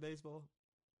Wilson play baseball?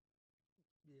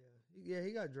 Yeah,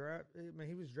 he got drafted. I mean,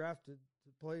 he was drafted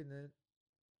to play in it.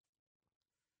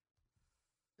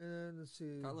 And let's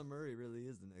see. Kyler Murray really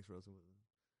is the next Russell Wilson.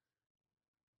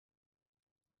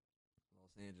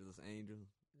 Los Angeles Angels.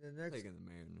 The Taking the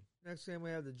Mariners. next game we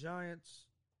have the Giants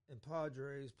and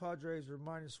Padres. Padres are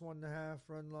 -1.5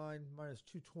 run line,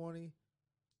 -220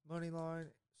 money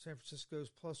line. San Francisco's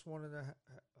 +1.5,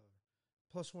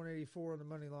 +184 on the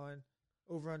money line.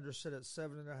 Over under set at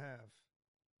 7.5.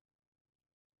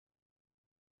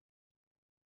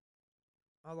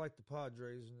 I like the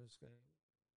Padres in this game,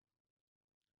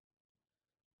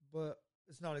 but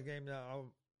it's not a game that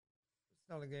it's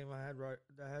not a game I had right.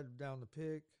 That I had down the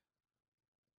pick.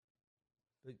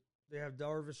 But they have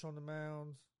Darvish on the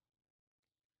mound.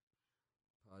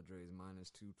 Padres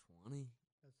 -220.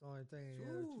 That's the only thing.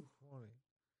 Yeah, 220.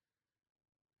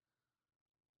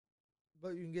 But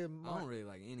you can get. I don't really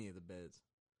like any of the bets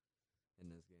in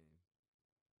this game.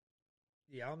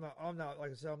 Yeah, I'm not.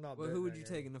 Like I said, I'm not. Well, who would you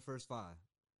take in the first 5?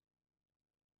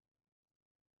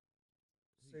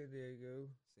 San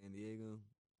Diego. San Diego.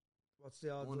 What's the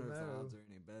odds I wonder on if that? the odds are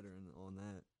any better on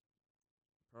that.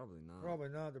 Probably not. Probably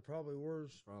not. They're probably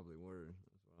worse. Probably were.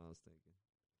 That's what I was thinking.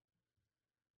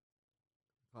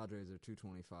 Padres are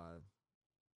 225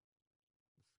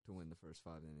 to win the first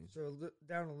 5 innings. So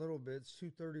down a little bit. It's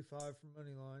 235 for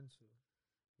money line. So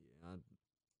yeah,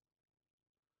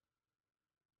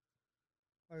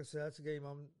 like I said, that's a game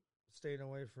I'm staying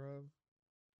away from.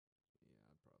 Yeah,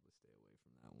 I'd probably stay away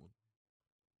from that one.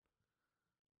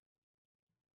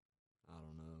 I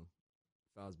don't know.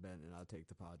 If I was betting it, I'd take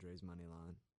the Padres money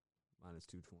line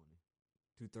 -220,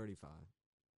 235.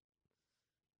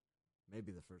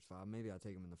 Maybe the first 5. Maybe I'll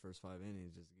take them in the first 5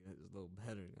 innings just to get it a little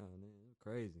better. Oh man,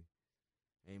 crazy.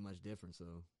 Ain't much difference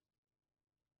though.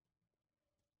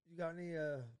 You got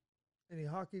any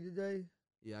hockey today?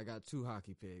 Yeah, I got 2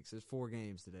 hockey picks. There's 4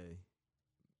 games today.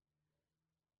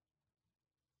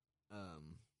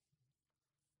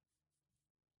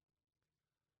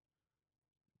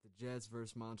 The Jets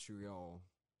versus Montreal.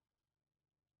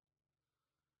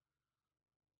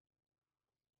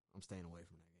 I'm staying away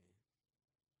from that game.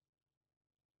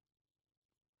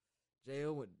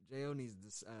 Jo needs the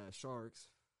Sharks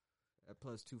at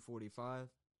 +245.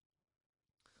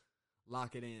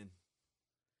 Lock it in.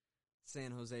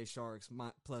 San Jose Sharks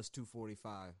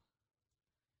 +245.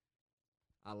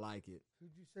 I like it.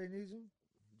 Who'd you say needs him?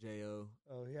 Jo.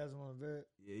 Oh, he hasn't won a bet.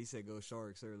 Yeah, he said go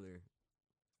Sharks earlier.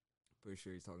 Pretty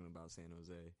sure he's talking about San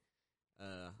Jose.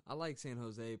 I like San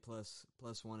Jose plus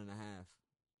 1.5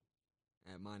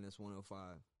 at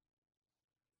 -105.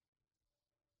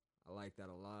 I like that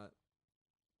a lot.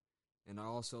 And I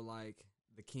also like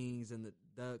the Kings and the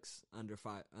Ducks under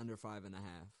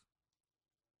 5.5.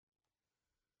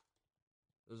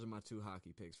 Those are my 2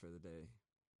 hockey picks for the day.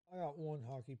 I got 1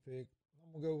 hockey pick.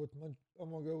 I'm gonna go with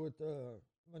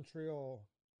Montreal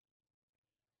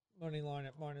money line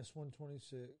at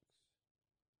 -126.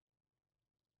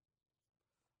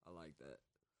 I like that.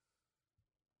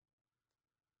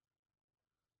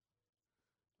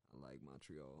 I like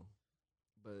Montreal.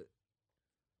 But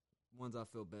ones I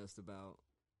feel best about,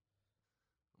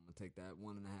 I'm going to take that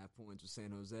 1.5 points with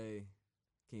San Jose,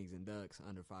 Kings and Ducks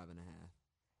under 5.5.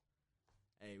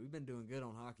 Hey, we've been doing good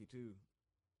on hockey too.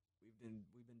 We've been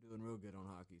doing real good on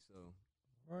hockey, so.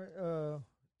 All right,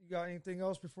 you got anything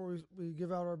else before we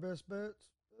give out our best bets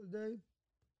of the day?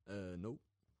 Nope.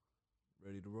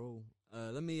 Ready to roll.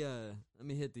 Let me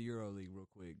hit the Euro League real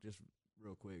quick, just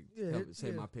real quick. Yeah,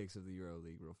 say my picks of the Euro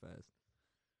League real fast.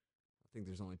 I think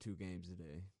there's only 2 games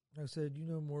today. Like I said, you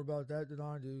know more about that than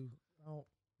I do.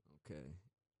 Okay.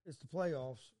 It's the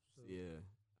playoffs. So. Yeah,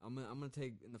 I'm gonna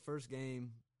take in the first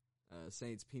game,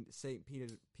 St.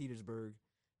 Petersburg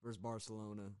versus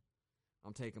Barcelona.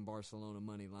 I'm taking Barcelona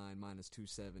money line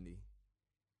 -270.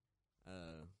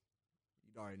 You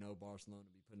already know Barcelona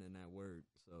be putting in that work,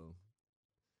 so.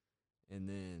 And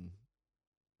then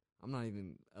I'm not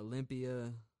even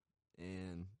Olympia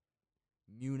and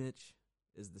Munich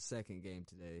is the second game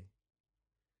today.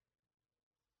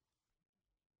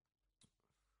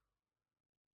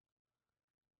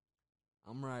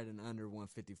 I'm riding under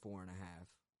 154.5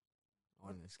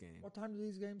 on this game. What time do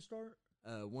these games start?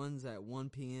 One's at 1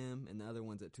 p.m. and the other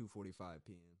one's at 2:45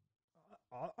 p.m.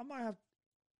 I might have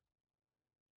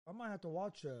to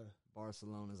watch.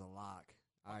 Barcelona's a lock.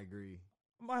 I agree.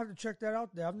 I might have to check that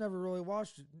out there. I've never really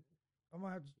watched it. I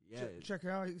might have to check it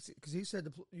out because he said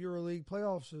the EuroLeague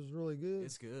playoffs is really good.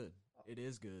 It's good. It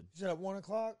is good. You said at 1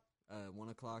 o'clock? 1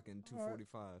 o'clock and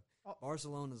 2:45. Right.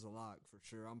 Barcelona's a lock for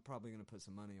sure. I'm probably gonna put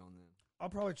some money on them. I'll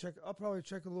probably check a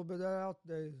little bit of that out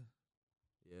today.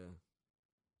 Yeah,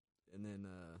 and then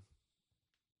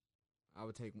I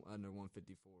would take under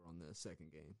 154 on the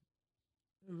second game.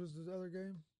 Who was the other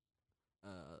game?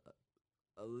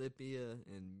 Olympia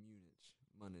and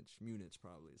Munich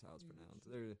probably is how it's pronounced.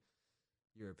 They're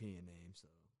European names, so.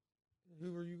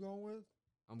 Who were you going with?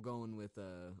 I'm going with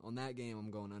on that game.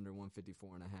 I'm going under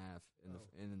 154 and a half,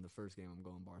 and in the first game, I'm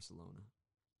going Barcelona.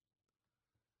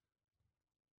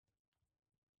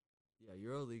 Yeah,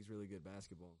 EuroLeague's really good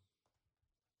basketball.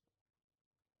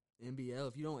 NBL,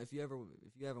 if you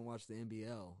haven't watched the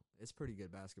NBL, it's pretty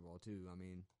good basketball too. I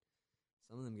mean,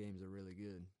 some of them games are really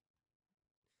good.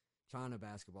 China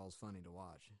basketball is funny to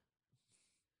watch.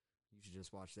 You should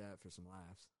just watch that for some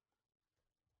laughs.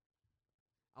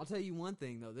 I'll tell you one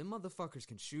thing though, them motherfuckers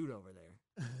can shoot over there.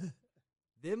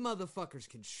 Them motherfuckers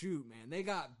can shoot, man. They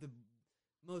got the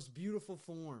most beautiful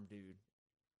form, dude.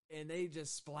 And they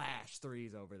just splash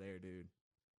threes over there, dude.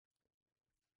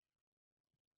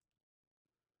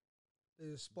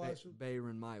 They just splash.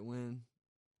 Bayern might win.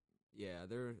 Yeah,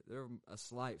 they're a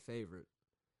slight favorite.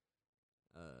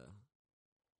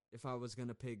 If I was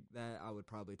gonna pick that, I would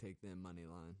probably take them money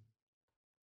line.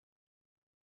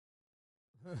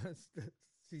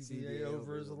 CBA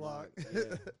over is a lock.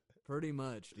 Yeah, pretty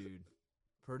much, dude.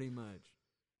 Pretty much.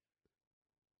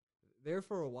 There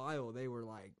for a while, they were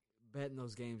like betting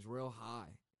those games real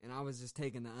high, and I was just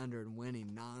taking the under and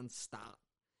winning nonstop.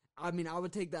 I mean, I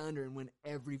would take the under and win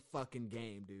every fucking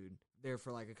game, dude. There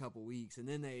for like a couple weeks, and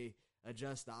then they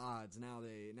adjust the odds. Now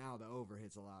the over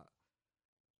hits a lot.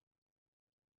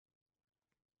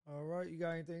 All right, you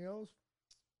got anything else?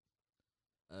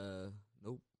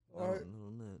 Nope. All right,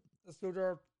 on that. let's go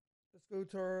to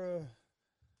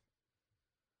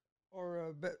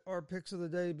our picks of the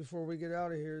day before we get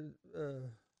out of here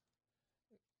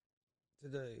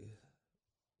today.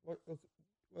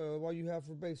 What you have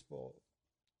for baseball?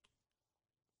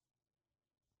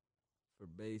 For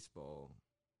baseball,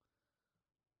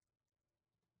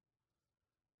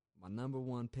 my number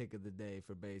one pick of the day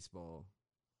for baseball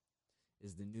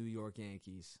is the New York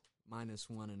Yankees,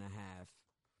 -1.5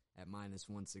 at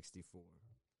 -164.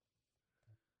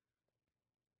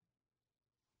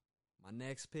 My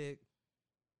next pick,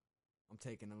 I'm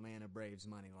taking Atlanta Braves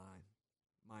money line,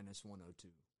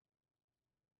 -102.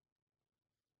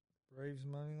 Braves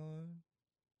money line.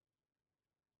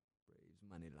 Braves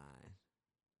money line.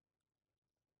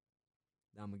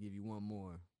 Now I'm going to give you one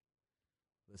more.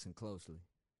 Listen closely.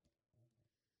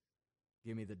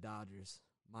 Give me the Dodgers,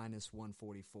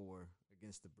 -144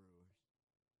 against the Brewers.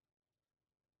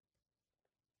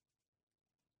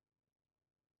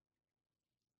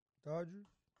 Dodgers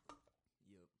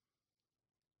Yep.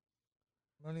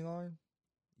 money line.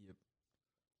 Yep.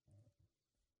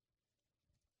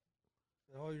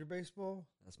 All your baseball.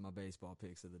 That's my baseball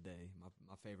picks of the day.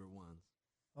 My favorite ones.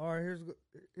 All right,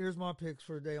 here's my picks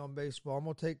for today on baseball. I'm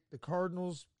gonna take the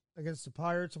Cardinals against the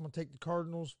Pirates. I'm gonna take the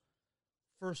Cardinals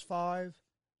first 5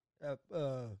 at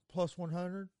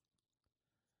 +100.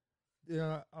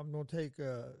 Then I'm gonna take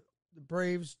the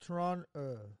Braves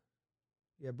Toronto.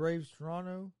 Braves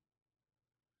Toronto.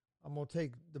 I'm gonna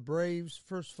take the Braves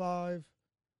first 5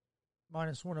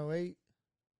 -108.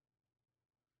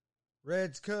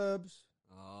 Reds Cubs.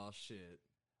 Oh shit.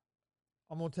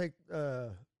 I'm gonna take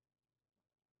the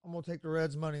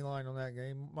Reds money line on that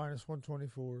game,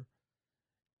 -124.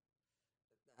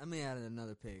 Let me add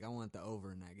another pick. I want the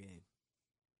over in that game.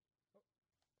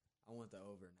 I want the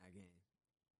over in that game.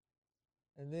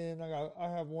 And then I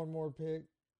have one more pick.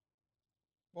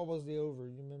 What was the over?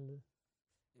 You remember?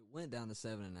 It went down to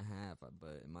 7.5,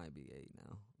 but it might be 8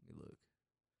 now. Let me look.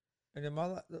 And then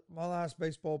my last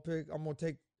baseball pick, I'm gonna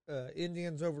take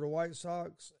Indians over the White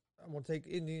Sox. I'm gonna take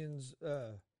Indians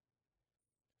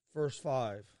first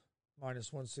 5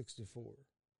 -164.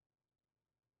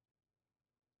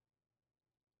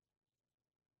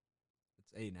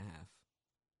 It's 8.5.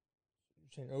 You're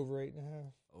saying over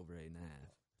 8.5? Over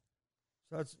 8.5.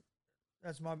 So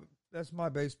that's my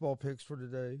baseball picks for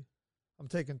today. I'm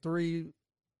taking 3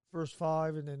 first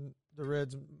 5 and then the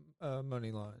Reds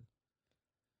money line.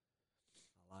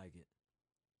 I like it.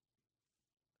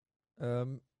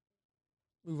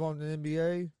 Move on to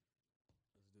NBA.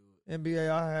 Let's do it. NBA,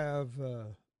 I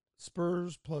have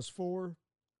Spurs +4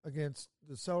 against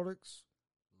the Celtics.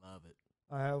 Love it.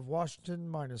 I have Washington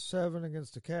 -7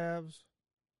 against the Cavs.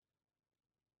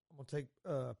 I'm going to take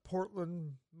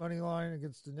Portland money line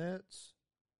against the Nets.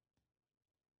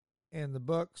 And the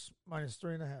Bucks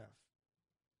 -3.5.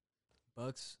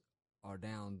 Bucks are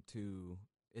down to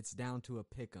a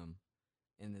pick 'em,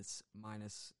 and it's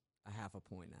 -0.5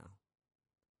 point now.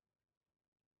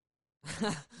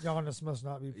 Giannis must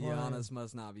not be playing. Giannis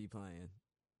must not be playing.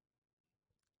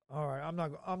 All right, I'm not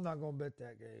going to bet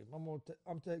that game. I'm going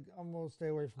to stay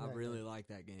away from that. I really game. like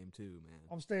that game too, man.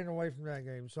 I'm staying away from that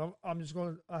game. So I'm just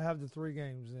going to I have the 3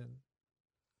 games in.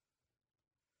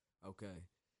 Okay.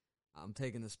 I'm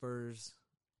taking the Spurs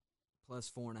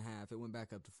 +4.5. It went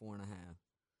back up to 4.5.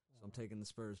 I'm taking the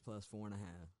Spurs plus 4.5.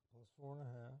 Plus 4.5.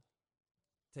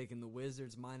 Taking the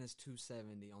Wizards minus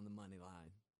 270 on the money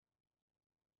line.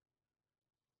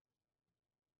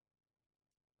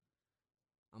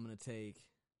 I'm going to take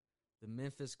the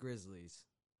Memphis Grizzlies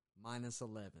minus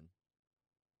 11.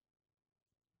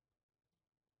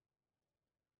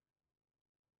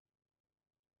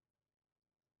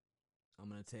 I'm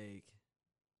going to take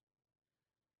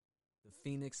the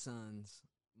Phoenix Suns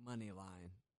money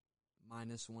line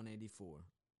minus 184.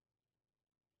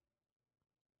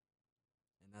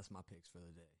 And that's my picks for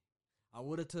the day. I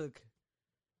would have took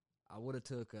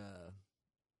the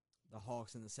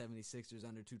Hawks and the 76ers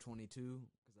under 222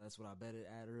 because that's what I bet it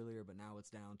at earlier, but now it's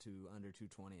down to under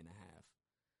 220 and a half.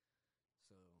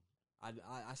 So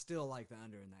I still like the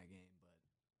under in that game, but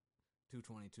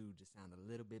 222 just sounded a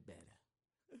little bit better.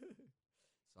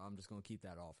 So I'm just going to keep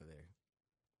that off of there.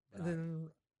 But And then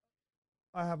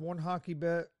I have one hockey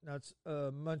bet. That's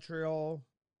Montreal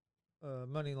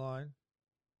money line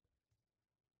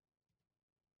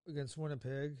against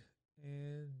Winnipeg.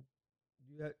 And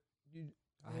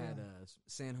I had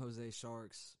San Jose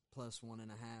Sharks plus 1.5.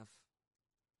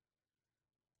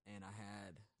 And I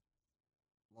had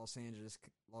Los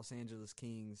Angeles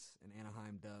Kings and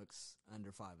Anaheim Ducks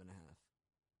under 5.5.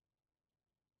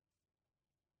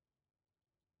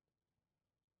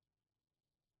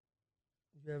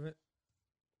 You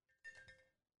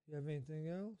have anything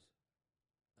else?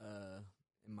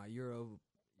 And my Euro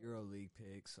League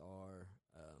picks are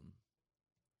let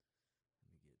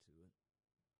me get to it.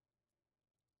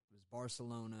 It was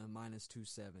Barcelona minus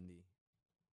 270.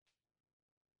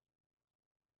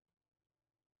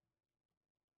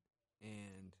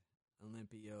 And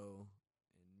Olympio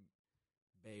and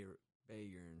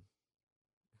Bayern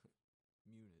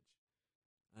Munich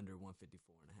under 154.5.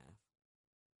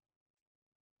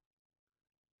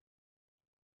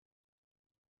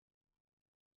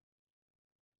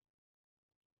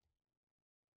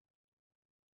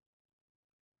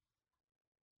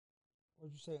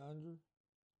 What'd you say, under?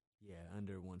 Yeah,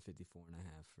 under 154.5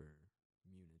 for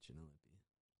Munich and Olympia.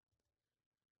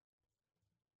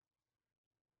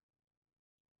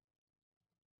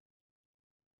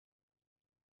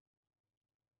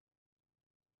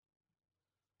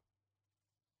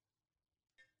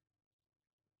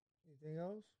 Anything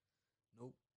else?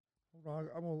 Nope. Hold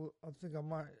on, I think I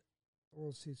might.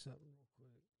 We'll see something real quick.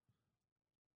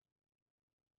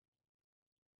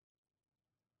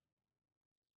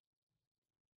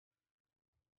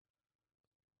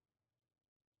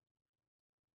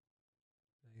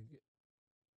 Dang it.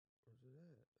 Where's it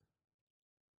at?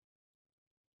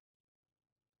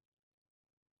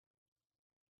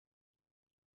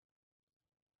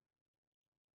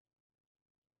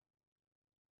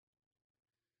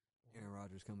 Aaron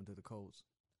Rodgers coming to the Colts.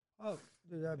 Oh,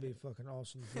 dude, that'd be fucking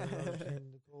awesome. If Aaron Rodgers came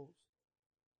to the Colts.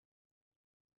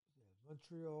 Yeah,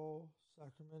 Montreal,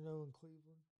 Sacramento, and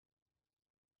Cleveland.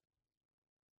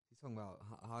 He's talking about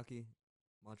hockey,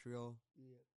 Montreal.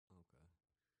 Yeah. Okay.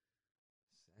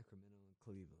 Sacramento and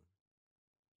Cleveland.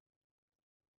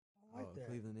 I like that.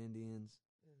 Cleveland Indians,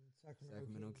 And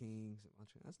Sacramento Kings.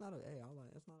 That's not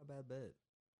that's not a bad bet.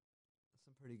 That's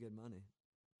some pretty good money.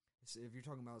 If you're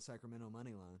talking about Sacramento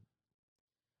money line.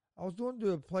 I was going to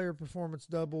do a player performance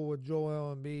double with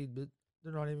Joel Embiid, but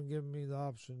they're not even giving me the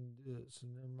option to do it, so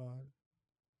never mind.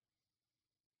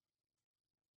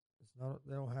 It's not.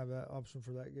 They don't have that option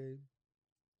for that game.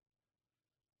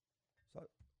 So,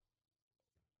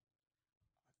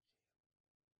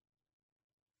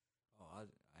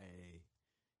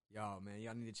 Y'all, man,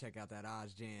 y'all need to check out that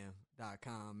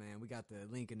oddsjam.com, man. We got the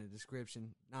link in the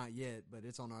description. Not yet, but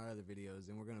it's on our other videos,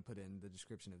 and we're going to put it in the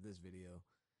description of this video.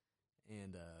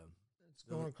 And it's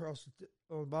going across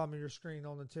on the bottom of your screen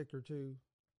on the ticker, too.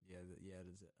 Yeah,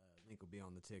 link will be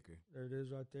on the ticker. There it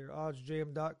is right there.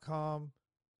 Oddsjam.com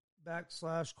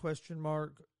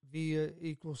 / via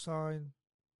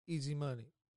easy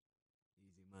money.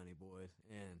 Easy money, boys.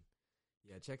 And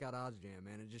yeah, check out OddsJam,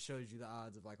 man. It just shows you the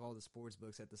odds of like all the sports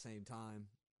books at the same time.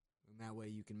 And that way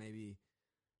you can maybe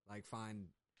like find,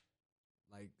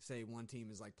 like, say one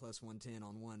team is like plus 110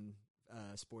 on one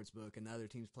sports book and the other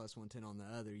team's plus 110 on the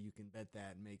other. You can bet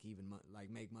that and make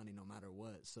make money no matter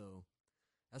what. So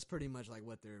that's pretty much like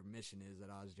what their mission is at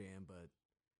OddsJam, but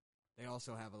they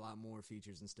also have a lot more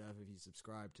features and stuff if you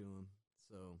subscribe to them.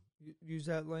 So use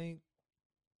that link.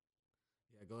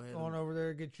 Yeah, go ahead. Go on over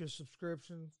there, get your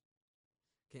subscription.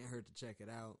 Can't hurt to check it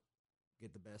out.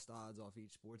 Get the best odds off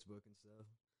each sports book and stuff.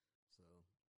 So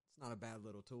it's not a bad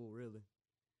little tool, really.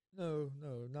 No,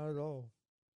 not at all.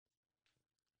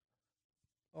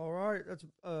 All right, that's.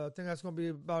 I think that's going to be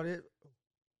about it.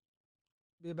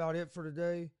 For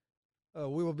today.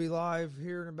 We will be live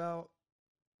here in about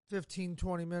 15,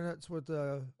 20 minutes with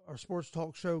our sports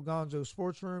talk show, Gonzo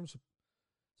Sports Room. So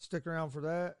stick around for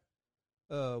that.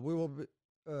 We will be,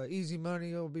 Easy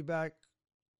Money will be back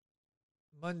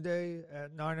Monday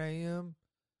at 9 a.m.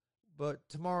 But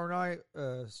tomorrow night,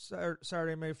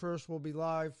 Saturday, May 1st, we'll be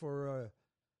live for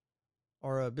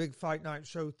our Big Fight Night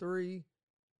Show 3.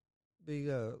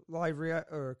 The live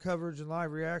coverage and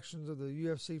live reactions of the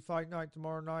UFC Fight Night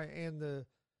tomorrow night and the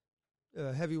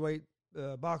heavyweight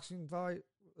boxing fight.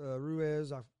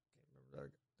 Ruiz, I can't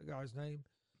remember the guy's name.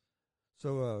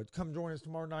 So come join us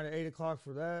tomorrow night at 8 o'clock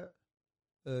for that.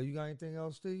 You got anything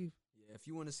else, Steve? Yeah, if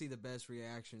you want to see the best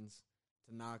reactions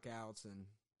to knockouts and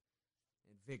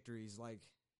victories like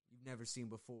you've never seen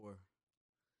before,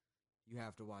 you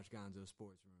have to watch Gonzo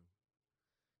Sports Room.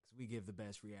 Because we give the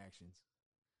best reactions.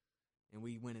 And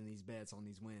we winning these bets on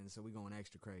these wins, so we going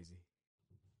extra crazy.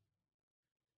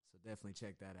 So definitely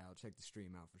check that out. Check the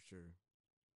stream out for sure.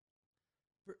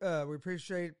 We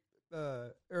appreciate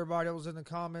everybody that was in the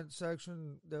comment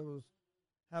section that was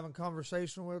having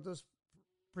conversation with us.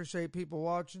 Appreciate people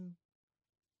watching.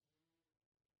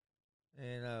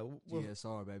 And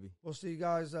GSR, baby. We'll see you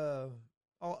guys.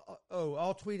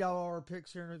 I'll tweet out our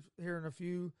picks here in a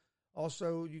few.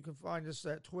 Also, you can find us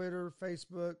at Twitter,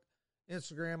 Facebook,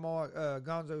 Instagram, all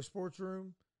Gonzo Sports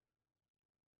Room.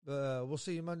 We'll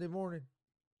see you Monday morning.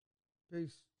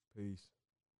 Peace. Peace.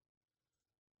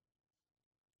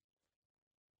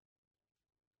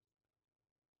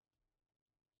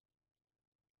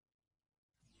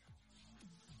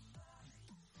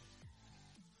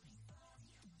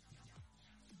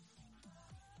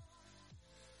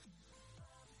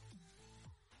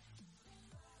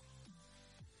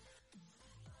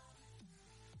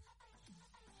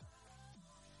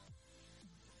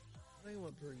 I think it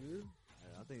went pretty good.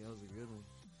 Yeah, I think that was a good one.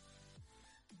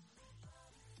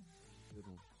 Good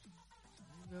one.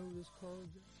 You know this card?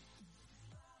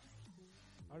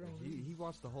 I don't know. He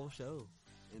watched the whole show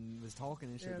and was talking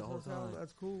and shit the whole time.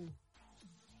 That's cool.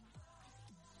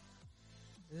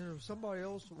 And there was somebody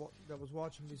else that was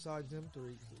watching besides them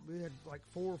three. 'Cause we had like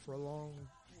four for a long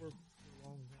time.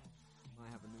 Might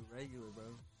have a new regular,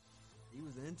 bro. He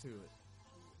was into it.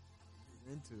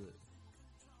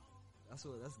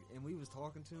 And we was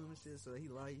talking to him and shit, so he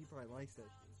probably likes that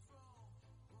shit.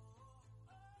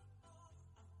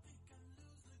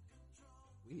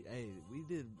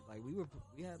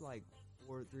 We had like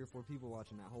 3 or 4 people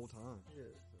watching that whole time. Yeah.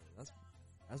 So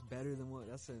that's better than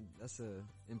that's a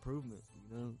improvement,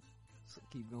 you know. So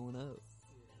keep going up.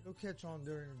 Yeah. It'll catch on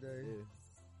during the day. Yeah.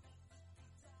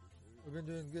 We've been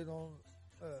doing good on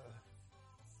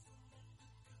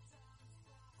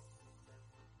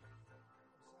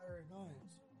Saturday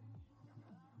nights.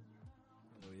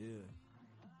 Oh yeah.